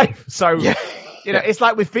real life. So, it's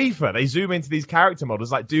like with FIFA. They zoom into these character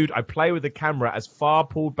models. Like, dude, I play with the camera as far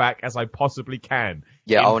pulled back as I possibly can.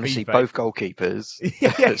 Yeah, I want to see both goalkeepers.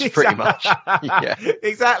 That's pretty much. Yeah,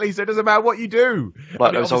 exactly. So it doesn't matter what you do.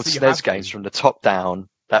 Like those old SNES games from the top down.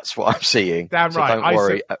 That's what I'm seeing. Damn right. So don't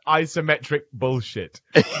worry. Isometric bullshit.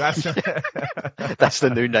 That's that's the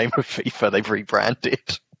new name of FIFA. They've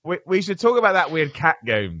rebranded. We should talk about that weird cat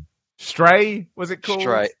game. Stray, was it called?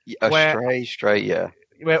 Stray, yeah.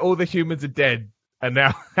 Where all the humans are dead and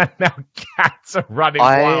now cats are running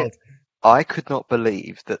wild. I could not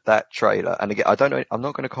believe that trailer. And again, I don't know. I'm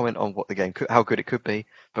not going to comment on what the game how good it could be,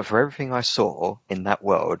 but for everything I saw in that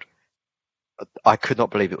world, I could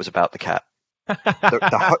not believe it was about the cat.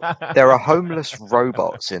 There are homeless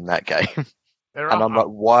robots in that game, and I'm like,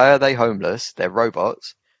 why are they homeless? They're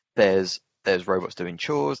robots. There's robots doing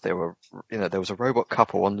chores. There was a robot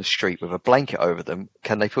couple on the street with a blanket over them.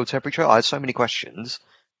 Can they feel temperature? I had so many questions,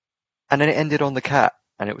 and then it ended on the cat,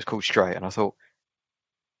 and it was called Stray, and I thought,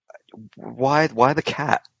 why the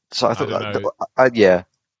cat? So I thought, yeah,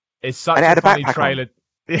 it's such a funny trailer.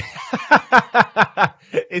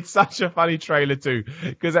 It's such a funny trailer too,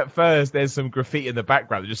 because at first there's some graffiti in the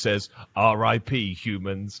background that just says "R.I.P.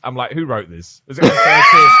 humans." I'm like, who wrote this? Was it like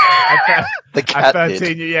 13? The cat 13,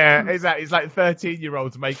 did. Yeah, exactly. It's like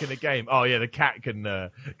 13-year-olds making a game. Oh yeah, the cat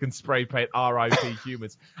can spray paint "R.I.P.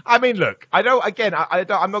 humans." I mean, look, I'm not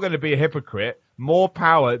going to be a hypocrite. More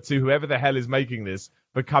power to whoever the hell is making this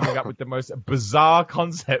for coming up with the most bizarre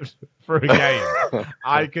concept for a game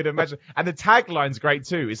I could imagine. And the tagline's great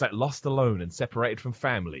too. It's like, lost alone and separated from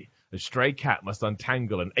family, a stray cat must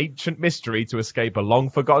untangle an ancient mystery to escape a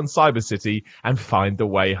long-forgotten cyber city and find the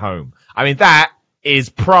way home. I mean, that is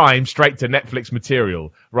prime straight to Netflix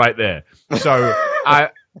material right there. So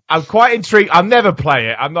I'm quite intrigued. I'll never play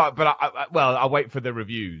it. I'm not, but I'll wait for the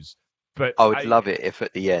reviews. But I would love it if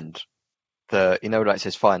at the end, like it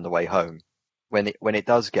says find the way home. When it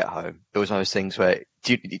does get home, it was one of those things where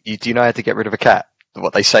do you know how to get rid of a cat?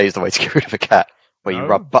 What they say is the way to get rid of a cat, where you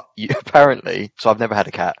rub apparently. So I've never had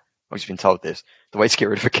a cat. I've just been told this. The way to get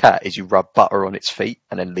rid of a cat is you rub butter on its feet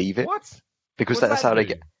and then leave it. What? Because that's how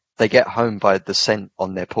they get home by the scent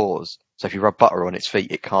on their paws. So if you rub butter on its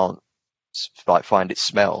feet, it can't find its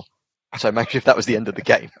smell. So imagine if that was the end of the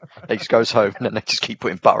game. It just goes home and then they just keep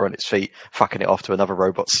putting butter on its feet, fucking it off to another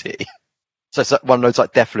robot city. So it's like one of those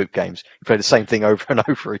like Deathloop games. You play the same thing over and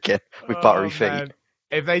over again with buttery feet. Man.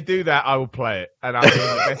 If they do that, I will play it, and I'll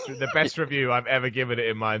give the best review I've ever given it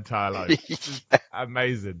in my entire life.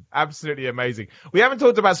 Amazing, absolutely amazing. We haven't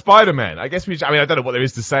talked about Spider-Man. I guess I don't know what there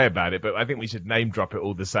is to say about it, but I think we should name drop it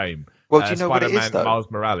all the same. Well, do you know what it is though?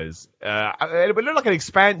 Miles Morales. It would look like an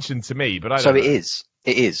expansion to me, but I don't know. It is.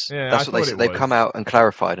 It is. Yeah, that's what they said. They've come out and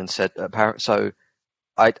clarified and said apparently. So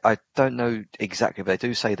I don't know exactly, but they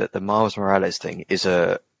do say that the Miles Morales thing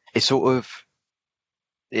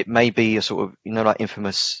it may be a sort of, like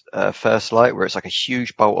Infamous First Light, where it's like a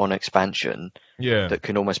huge bolt-on expansion that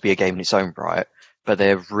can almost be a game in its own right, but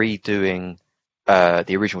they're redoing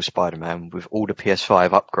the original Spider-Man with all the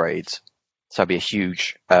PS5 upgrades, so it'll be a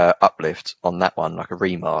huge uplift on that one, like a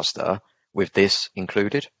remaster, with this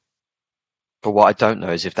included. But what I don't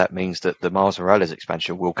know is if that means that the Miles Morales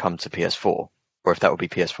expansion will come to PS4, or if that will be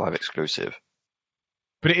PS5 exclusive.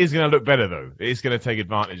 But it is going to look better, though. It is going to take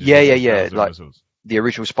advantage of Like, the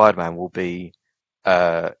original Spider-Man will be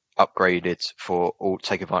upgraded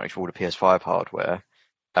take advantage of all the PS5 hardware,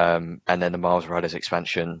 and then the Miles Morales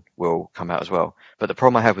expansion will come out as well. But the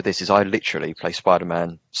problem I have with this is I literally play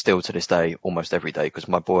Spider-Man still to this day, almost every day, because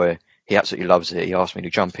my boy, he absolutely loves it. He asked me to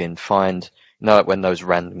jump in, like when those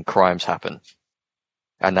random crimes happen.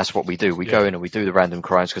 And that's what we do. We go in and we do the random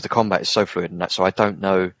crimes because the combat is so fluid and that. So I don't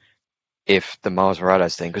know if the Miles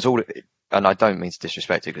Morales thing, and I don't mean to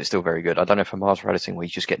disrespect it because it's still very good. I don't know if a Miles Morales thing where you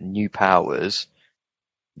just get new powers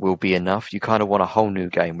will be enough. You kind of want a whole new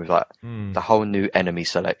game with the whole new enemy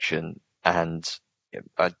selection, and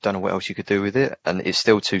I don't know what else you could do with it. And it's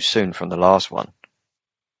still too soon from the last one.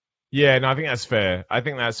 Yeah, no, I think that's fair.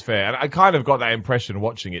 And I kind of got that impression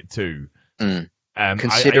watching it too.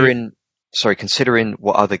 Considering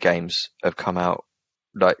what other games have come out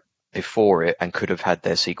like before it and could have had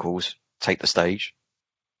their sequels take the stage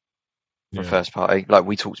from first party, like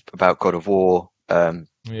we talked about God of War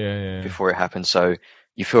before it happened. So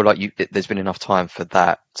you feel like there's been enough time for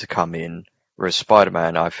that to come in. Whereas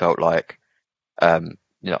Spider-Man, I felt like I'm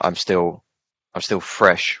still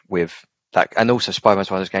fresh with that, and also Spider-Man's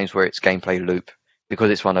one of those games where its gameplay loop because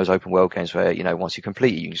it's one of those open world games where, once you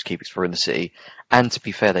complete it, you can just keep exploring the city. And to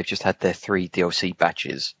be fair, they've just had their 3 DLC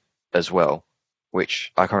batches as well,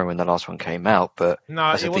 which I can't remember when the last one came out, but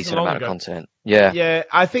that's a decent amount of content. Yeah. Yeah,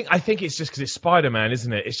 I think it's just because it's Spider-Man,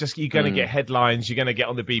 isn't it? It's just you're going to get headlines, you're going to get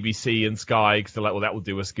on the BBC and Sky because they're like, well, that will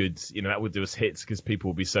do us good. That will do us hits because people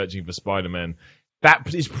will be searching for Spider-Man.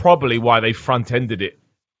 That is probably why they front-ended it,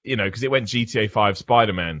 because it went GTA 5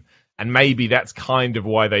 Spider-Man. And maybe that's kind of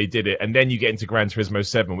why they did it. And then you get into Gran Turismo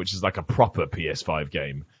 7, which is like a proper PS5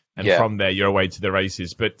 game. And from there, you're away to the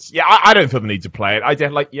races. But yeah, I don't feel the need to play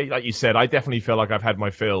it. Like you said, I definitely feel like I've had my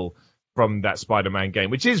fill from that Spider-Man game,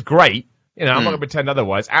 which is great. I'm not going to pretend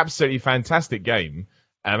otherwise. Absolutely fantastic game.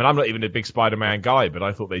 And I'm not even a big Spider-Man guy, but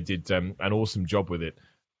I thought they did an awesome job with it.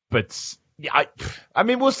 But yeah, I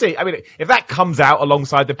mean, we'll see. I mean, if that comes out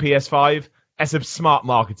alongside the PS5, that's a smart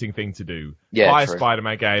marketing thing to do. Buy a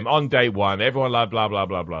Spider-Man game on day one. Everyone blah, blah, blah,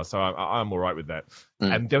 blah, blah. So I'm all right with that.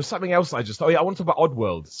 And there was something else I want to talk about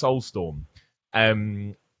Oddworld, Soulstorm.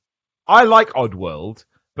 I like Oddworld,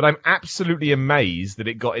 but I'm absolutely amazed that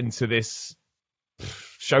it got into this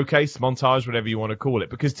showcase, montage, whatever you want to call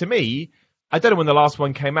it. Because to me, I don't know when the last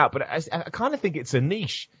one came out, but I kind of think it's a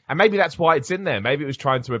niche. And maybe that's why it's in there. Maybe it was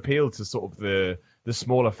trying to appeal to sort of the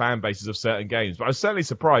smaller fan bases of certain games. But I was certainly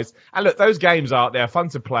surprised. And look, those games they're fun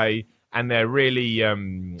to play, and they're really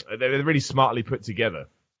smartly put together.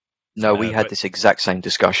 No, we had this exact same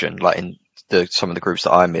discussion, like in some of the groups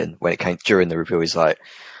that I'm in when it came during the review. Is like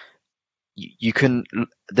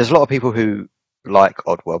there's a lot of people who like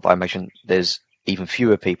Oddworld, but I imagine there's a lot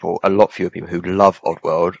fewer people who love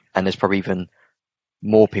Oddworld, and there's probably even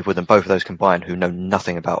more people than both of those combined who know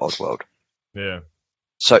nothing about Oddworld. Yeah.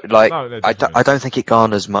 So, I don't think it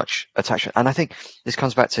garners much attachment. And I think this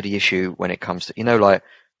comes back to the issue when it comes to,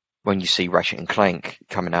 when you see Ratchet and Clank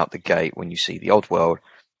coming out the gate, when you see the Oddworld,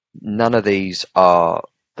 none of these are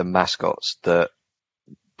the mascots that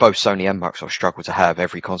both Sony and Microsoft struggle to have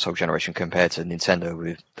every console generation compared to Nintendo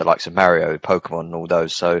with the likes of Mario, Pokemon, and all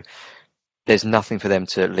those. So there's nothing for them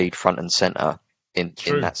to lead front and center in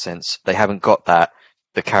that sense. They haven't got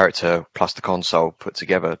the character plus the console put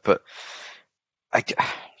together. But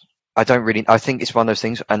I don't really. I think it's one of those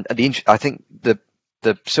things, and I think the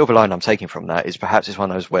silver line I'm taking from that is perhaps it's one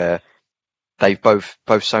of those where they've both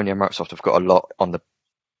Sony and Microsoft have got a lot on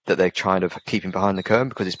that they're trying to keeping behind the curtain,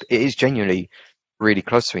 because it is genuinely really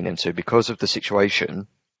close between them two because of the situation.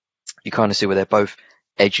 You kind of see where they're both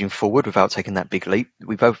edging forward without taking that big leap.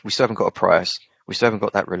 We still haven't got a price. We still haven't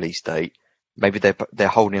got that release date. Maybe they're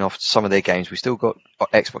holding off some of their games. We still got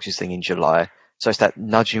Xbox's thing in July. So it's that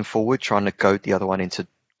nudging forward, trying to goad the other one into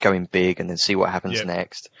going big and then see what happens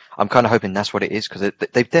next. I'm kind of hoping that's what it is, because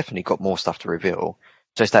they've definitely got more stuff to reveal.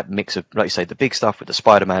 So it's that mix of, like you say, the big stuff with the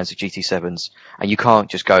Spider-Mans, the GT7s, and you can't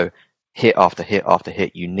just go hit after hit after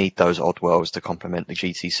hit. You need those Oddworlds to complement the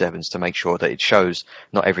GT7s to make sure that it shows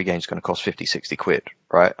not every game's going to cost 50, 60 quid,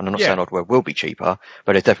 right? And I'm not saying Oddworld will be cheaper,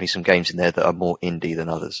 but there's definitely some games in there that are more indie than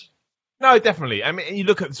others. No, definitely. I mean, you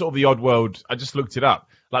look at sort of the Oddworld, I just looked it up.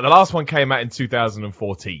 Like, the last one came out in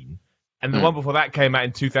 2014, and the one before that came out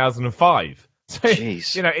in 2005. So,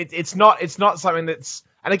 it's not something that's...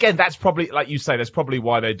 And again, that's probably, like you say, that's probably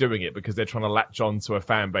why they're doing it, because they're trying to latch on to a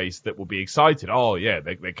fan base that will be excited. Oh, yeah,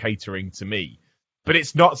 they're catering to me. But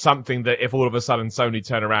it's not something that if all of a sudden Sony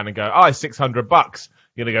turn around and go, it's $600,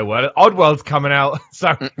 you're going to go, well, Oddworld's coming out, so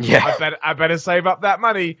I better save up that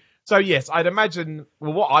money. So, yes, I'd imagine,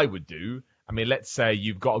 well, what I would do, I mean, let's say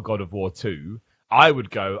you've got a God of War 2, I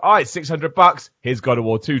would go, it's $600, here's God of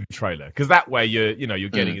War 2 trailer. Because that way you're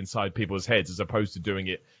getting inside people's heads, as opposed to doing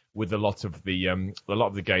it with a lot of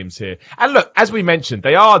the games here. And look, as we mentioned,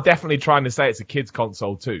 they are definitely trying to say it's a kids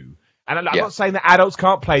console too. And I'm not saying that adults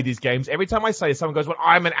can't play these games. Every time I say it, someone goes, well,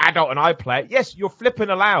 I'm an adult and I play it. Yes, you're flipping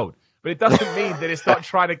allowed. But it doesn't mean that it's not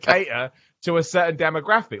trying to cater to a certain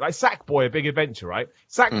demographic. Like Sackboy: A Big Adventure, right?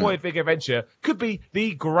 Sackboy: A Big Adventure could be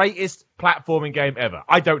the greatest platforming game ever.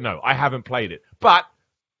 I don't know. I haven't played it. But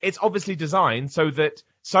it's obviously designed so that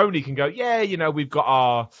Sony can go, we've got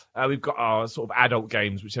our sort of adult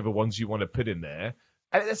games, whichever ones you want to put in there.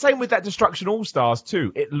 And the same with that Destruction All-Stars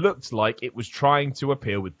too. It looked like it was trying to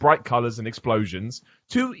appeal with bright colours and explosions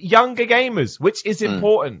to younger gamers, which is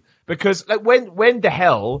important, because like when the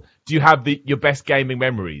hell do you have your best gaming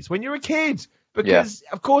memories? When you're a kid. Because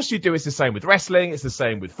of course you do. It's the same with wrestling. It's the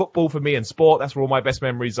same with football for me, and sport. That's where all my best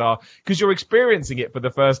memories are, because you're experiencing it for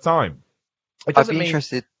the first time. I'd be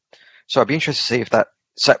interested to see if that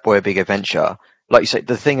Sackboy: A Big Adventure, like you say,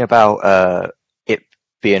 the thing about it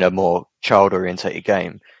being a more child-orientated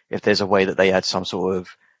game, if there's a way that they add some sort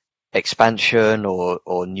of expansion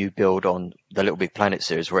or new build on the Little Big Planet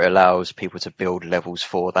series, where it allows people to build levels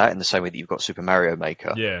for that in the same way that you've got Super Mario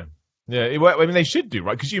Maker. Yeah. I mean, they should do,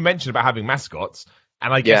 right? Because you mentioned about having mascots,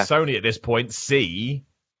 and I guess Sony at this point see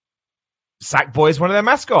Sackboy as one of their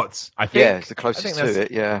mascots. I think. Yeah, it's the closest to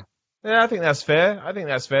it. Yeah. Yeah, I think that's fair. I think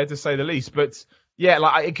that's fair to say the least. But yeah,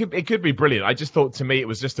 like it could be brilliant. I just thought, to me, it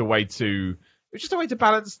was just a way to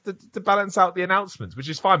balance out the announcements, which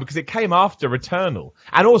is fine because it came after Returnal,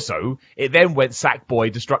 and also it then went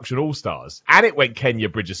Sackboy Destruction All Stars, and it went Kenya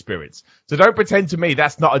Bridge of Spirits. So don't pretend to me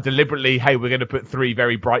that's not a deliberately, hey, we're going to put 3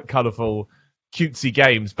 very bright, colourful, cutesy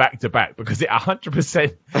games back to back, because it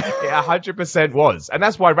 100% was, and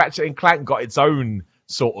that's why Ratchet and Clank got its own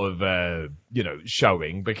sort of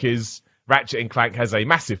showing, because Ratchet and Clank has a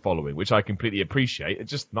massive following, which I completely appreciate.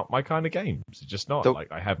 It's just not my kind of games. It's just not.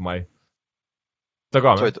 I have my. So go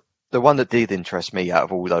on, sorry, the one that did interest me out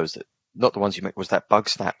of all those, not the ones you made, was that Bug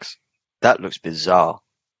Snacks. That looks bizarre.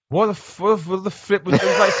 What the flip was?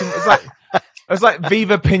 It was like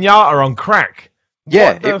Viva Pinata on crack.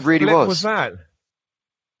 Yeah, it really was. What was that? It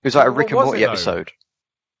was like a Rick and Morty episode.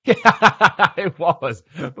 Yeah, it was.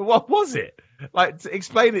 But what was it? Like,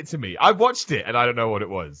 explain it to me. I watched it and I don't know what it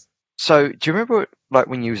was. So, do you remember, like,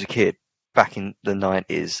 when you was a kid back in the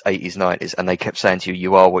 90s, 80s, 90s, and they kept saying to you,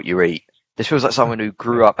 "You are what you eat"? This feels like someone who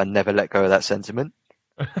grew up and never let go of that sentiment.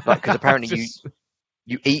 Like, because apparently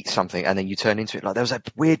you eat something and then you turn into it. Like, there was that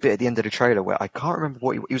weird bit at the end of the trailer where I can't remember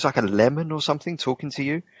what he was, like a lemon or something talking to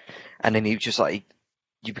you, and then he just like,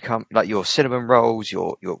 you become like your cinnamon rolls,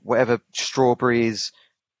 your whatever strawberries,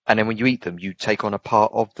 and then when you eat them, you take on a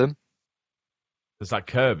part of them. It's like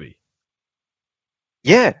Kirby.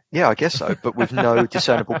 Yeah, I guess so, but with no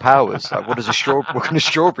discernible powers. Like, what can a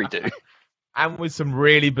strawberry do? And with some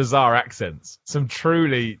really bizarre accents. Some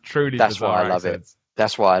truly That's bizarre why I love accents. it.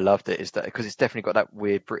 That's why I loved it, is that because it's definitely got that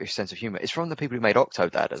weird British sense of humour. It's from the people who made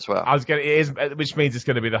Octodad as well. Which means it's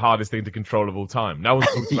going to be the hardest thing to control of all time. No one's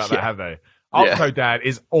talked about that, have they? Yeah. Octodad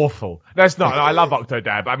is awful. No, it's not. No, I love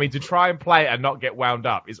Octodad, but I mean, to try and play it and not get wound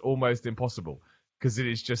up is almost impossible, because it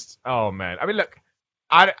is just, oh man. I mean, look,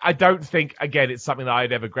 I don't think, again, it's something that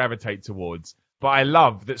I'd ever gravitate towards, but I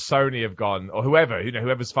love that Sony have gone, or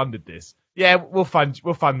whoever's funded this. Yeah, we'll fund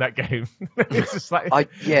that game. It's just like,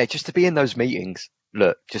 just to be in those meetings.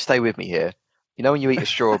 Look, just stay with me here. You know when you eat a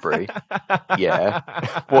strawberry?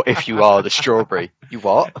 Yeah. What if you are the strawberry? You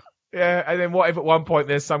what? Yeah, and then what if at one point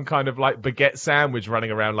there's some kind of like baguette sandwich running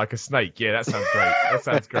around like a snake? Yeah, that sounds great. That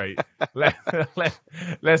sounds great.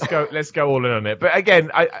 Let's go all in on it. But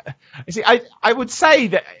again, I would say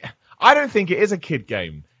that I don't think it is a kid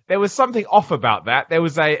game. There was something off about that. There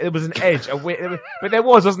was an edge, but there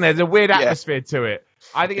wasn't there? There's a weird atmosphere to it.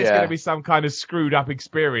 I think it's going to be some kind of screwed up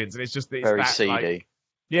experience, and it's very seedy. Like,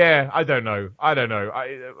 yeah, I don't know.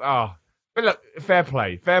 But look, fair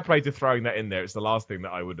play to throwing that in there. It's the last thing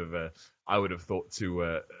that I would have thought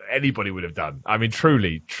anybody would have done. I mean,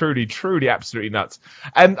 truly, absolutely nuts.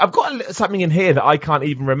 And I've got something in here that I can't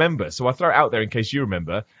even remember, so I'll throw it out there in case you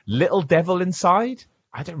remember. Little Devil Inside.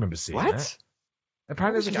 I don't remember seeing that.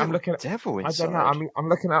 Apparently, I'm looking at Devil Inside. I don't know. I'm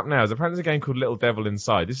looking up now. There's apparently a game called Little Devil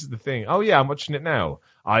Inside. This is the thing. Oh yeah, I'm watching it now.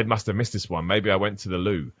 I must have missed this one. Maybe I went to the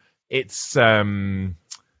loo. It's I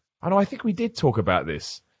think we did talk about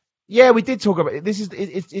this. Yeah, we did talk about it. This is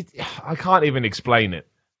I can't even explain it.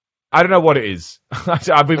 I don't know what it is.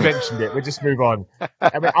 We've mentioned it. We'll just move on.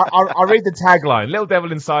 I mean, I'll read the tagline. Little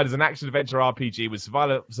Devil Inside is an action-adventure RPG with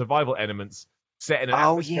survival elements set in an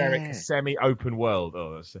atmospheric, semi-open world.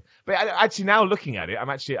 But actually, now looking at it, I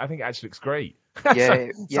think it actually looks great.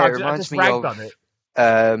 It reminds me of...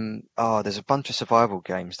 there's a bunch of survival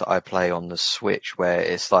games that I play on the Switch where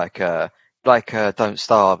it's like Don't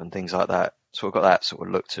Starve and things like that. So I've got that sort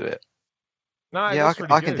of look to it. No,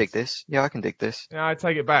 I can dig this. Yeah, I can dig this. Yeah, I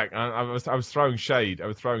take it back. I was throwing shade. I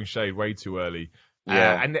was throwing shade way too early.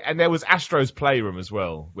 Yeah, and there was Astro's Playroom as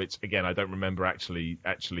well, which again I don't remember actually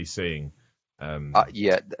seeing.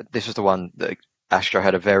 This was the one that Astro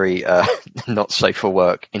had a very not safe for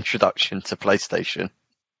work introduction to PlayStation.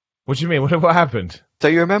 What do you mean? What happened?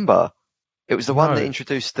 Do you remember? It was the one that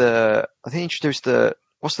introduced the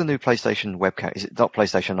what's the new PlayStation webcam? Is it not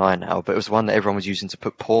PlayStation 9 now? But it was the one that everyone was using to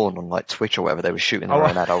put porn on, like Twitch or whatever. They were shooting their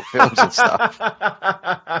own adult films and stuff.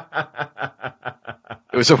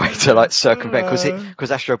 It was a way to like circumvent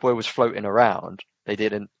because Astro Boy was floating around.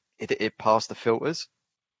 It passed the filters.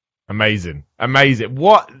 Amazing.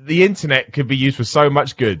 What the internet could be used for so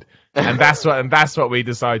much good, and that's what we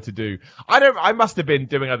decided to do. I must have been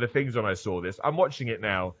doing other things when I saw this. I'm watching it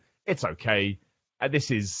now. It's okay.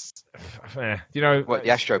 This is, what,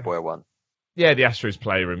 the Astro Boy one? Yeah, the Astro's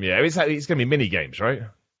Playroom. Yeah, it's going to be mini games, right?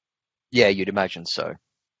 Yeah, you'd imagine so.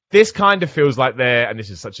 This kind of feels like and this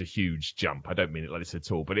is such a huge jump, I don't mean it like this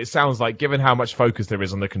at all, but it sounds like, given how much focus there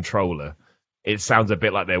is on the controller, it sounds a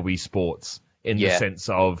bit like their Wii Sports in the sense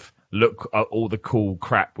of, look at all the cool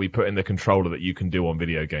crap we put in the controller that you can do on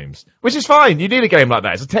video games. Which is fine, you need a game like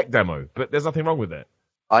that, it's a tech demo, but there's nothing wrong with it.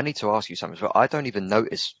 I need to ask you something as well. I don't even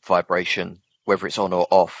notice vibration, whether it's on or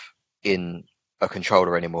off, in a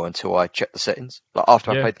controller anymore until I check the settings. Like,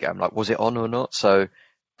 after I played the game, like, was it on or not? So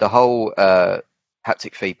the whole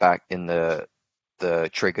haptic feedback in the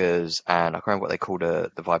triggers, and I can't remember what they call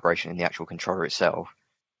the vibration in the actual controller itself.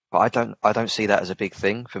 But I don't see that as a big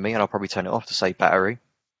thing for me, and I'll probably turn it off to save battery.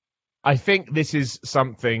 I think this is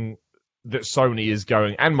something that Sony is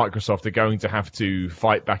and Microsoft are going to have to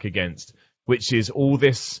fight back against, which is all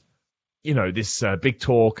this, this big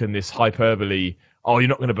talk and this hyperbole. Oh, you're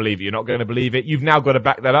not going to believe it. You're not going to believe it. You've now got to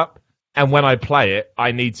back that up. And when I play it,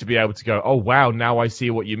 I need to be able to go, oh, wow, now I see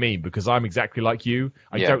what you mean, because I'm exactly like you.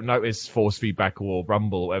 I don't notice force feedback or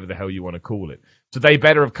rumble, whatever the hell you want to call it. So they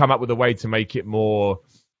better have come up with a way to make it more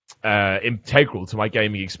integral to my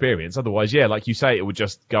gaming experience. Otherwise, like you say, it would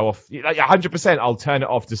just go off. Like 100%, I'll turn it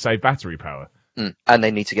off to save battery power. And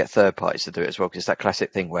they need to get third parties to do it as well, because it's that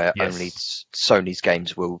classic thing where only Sony's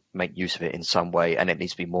games will make use of it in some way, and it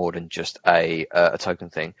needs to be more than just a token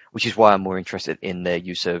thing, which is why I'm more interested in their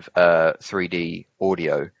use of 3D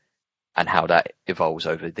audio and how that evolves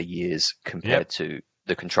over the years compared to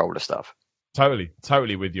the controller stuff.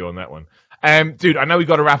 Totally with you on that one. Dude, I know we've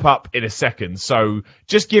got to wrap up in a second, so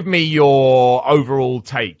just give me your overall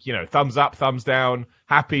take. Thumbs up, thumbs down,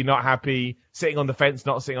 happy, not happy, sitting on the fence,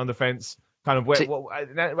 not sitting on the fence. Kind of,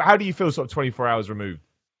 how do you feel sort of 24 hours removed?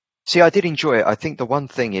 See, I did enjoy it. I think the one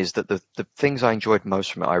thing is that the things I enjoyed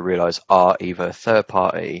most from it, I realise, are either third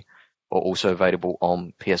party or also available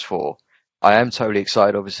on PS4. I am totally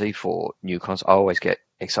excited, obviously, for new consoles. I always get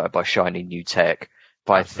excited by shiny new tech,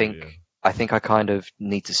 but I think I kind of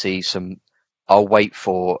need to see I'll wait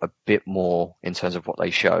for a bit more in terms of what they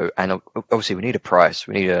show. And obviously we need a price,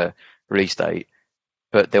 we need a release date.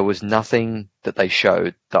 But there was nothing that they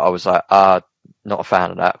showed that I was like, not a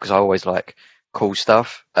fan of that, because I always like cool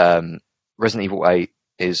stuff. Resident Evil 8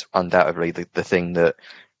 is undoubtedly the thing that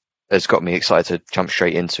has got me excited to jump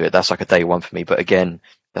straight into it. That's like a day one for me. But again,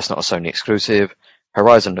 that's not a Sony exclusive.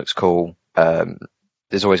 Horizon looks cool.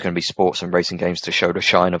 There's always going to be sports and racing games to show the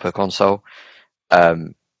shine of a console.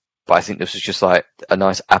 But I think this was just like a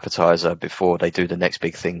nice appetizer before they do the next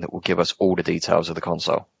big thing that will give us all the details of the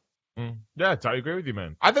console. Yeah, I totally agree with you,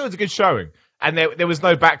 man. I think it was a good showing, and there was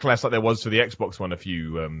no backlash like there was for the Xbox One a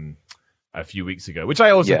few weeks ago, which I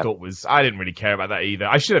also thought was, I didn't really care about that either.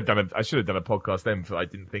 I should have done a podcast then, but I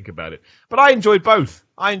didn't think about it. But I enjoyed both.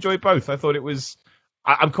 I thought it was.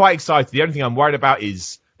 I'm quite excited. The only thing I'm worried about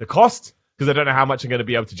is the cost, because I don't know how much I'm going to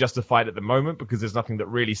be able to justify it at the moment, because there's nothing that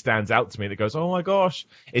really stands out to me that goes, oh my gosh.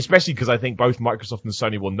 Especially because I think both Microsoft and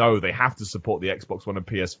Sony will know they have to support the Xbox One and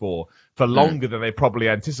PS4 for longer than they probably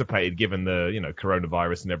anticipated, given the,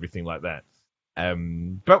 coronavirus and everything like that.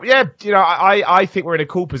 But yeah, I think we're in a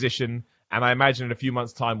cool position, and I imagine in a few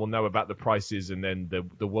months' time we'll know about the prices, and then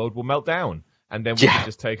the world will melt down, and then we can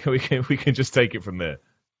just take it from there.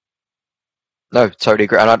 No, totally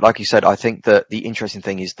agree. And like you said, I think that the interesting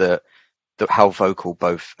thing is that how vocal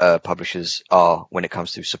both publishers are when it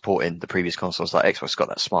comes to supporting the previous consoles. Like Xbox got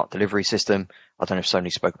that smart delivery system. I don't know if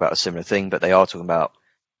Sony spoke about a similar thing, but they are talking about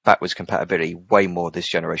backwards compatibility way more this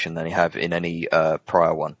generation than they have in any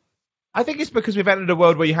prior one. I think it's because we've entered a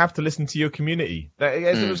world where you have to listen to your community.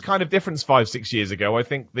 It was kind of different 5-6 years ago. I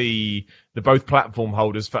think the both platform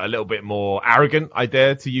holders felt a little bit more arrogant, I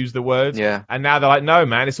dare to use the word. Yeah. And now they're like, no,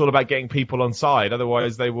 man, it's all about getting people on side.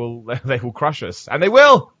 Otherwise they will crush us. And they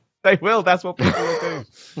will. They will. That's what people will do.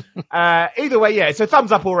 Either way, yeah. So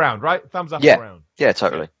thumbs up all round, right? Thumbs up all round. Yeah,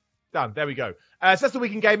 totally. Done. There we go. So that's the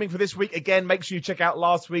Week in Gaming for this week. Again, make sure you check out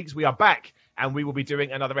last week's. We are back, and we will be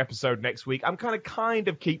doing another episode next week. I'm kind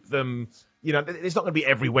of keep them, it's not going to be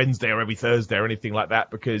every Wednesday or every Thursday or anything like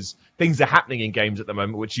that, because things are happening in games at the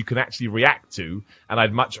moment which you can actually react to, and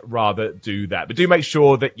I'd much rather do that. But do make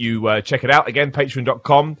sure that you check it out. Again,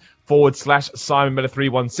 patreon.com/Simon Miller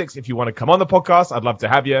 316 if you want to come on the podcast. I'd love to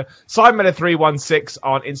have you. Simon Miller 316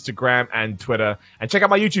 on Instagram and Twitter. And check out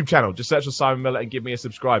my YouTube channel. Just search for Simon Miller and give me a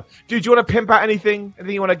subscribe. Dude, do you want to pimp out anything?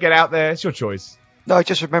 Anything you want to get out there? It's your choice. No,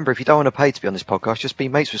 just remember, if you don't want to pay to be on this podcast, just be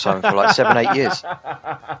mates with Simon for like 7-8 years.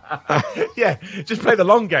 Yeah, just play the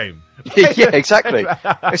long game. Yeah, exactly.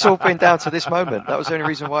 It's all been down to this moment. That was the only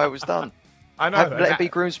reason why it was done. I know. Let him be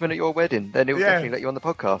groomsman at your wedding. Then he'll definitely let you on the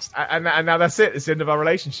podcast. And now that's it. It's the end of our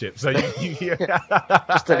relationship. So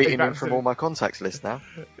just deleting him from all my contacts list now.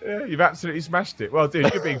 Yeah, you've absolutely smashed it. Well,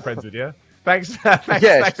 dude, good being friends with you. Thanks.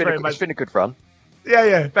 It's been a good run.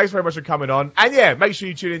 Yeah. Thanks very much for coming on. And make sure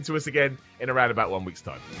you tune in to us again in around about 1 week's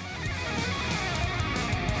time.